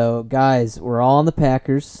 So, guys, we're all on the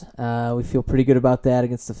Packers. We feel pretty good about that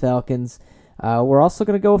against the Falcons. We're also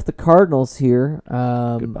going to go with the Cardinals here.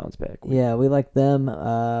 Good bounce back. Yeah, we like them.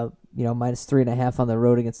 -3.5 on the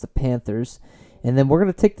road against the Panthers. And then we're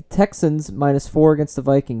going to take the Texans -4 against the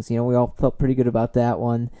Vikings. We all felt pretty good about that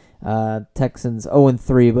one. Texans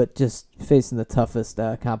 0-3, but just facing the toughest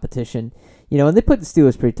competition. And they put the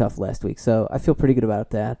Steelers pretty tough last week, so I feel pretty good about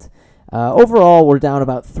that. Overall, we're down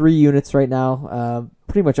about 3 units right now,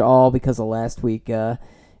 pretty much all because of last week.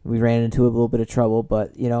 We ran into a little bit of trouble,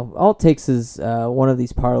 but all it takes is one of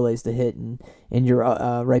these parlays to hit, and you're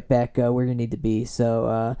right back where you need to be.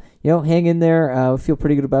 So hang in there. We feel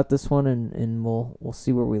pretty good about this one, and we'll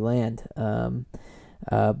see where we land.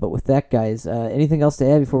 But with that, guys, anything else to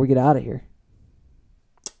add before we get out of here?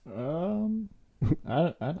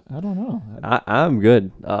 I don't know. I'm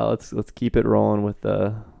good. Let's keep it rolling with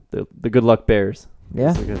the good luck Bears.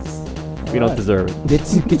 Yeah. We don't deserve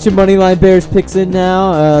it. Get your money line Bears picks in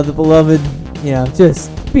now. The beloved, just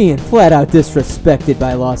being flat out disrespected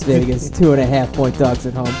by Las Vegas. 2.5 point dogs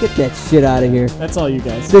at home. Get that shit out of here. That's all you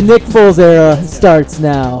guys. The Nick Foles era starts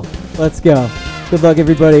now. Let's go. Good luck,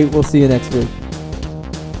 everybody. We'll see you next week.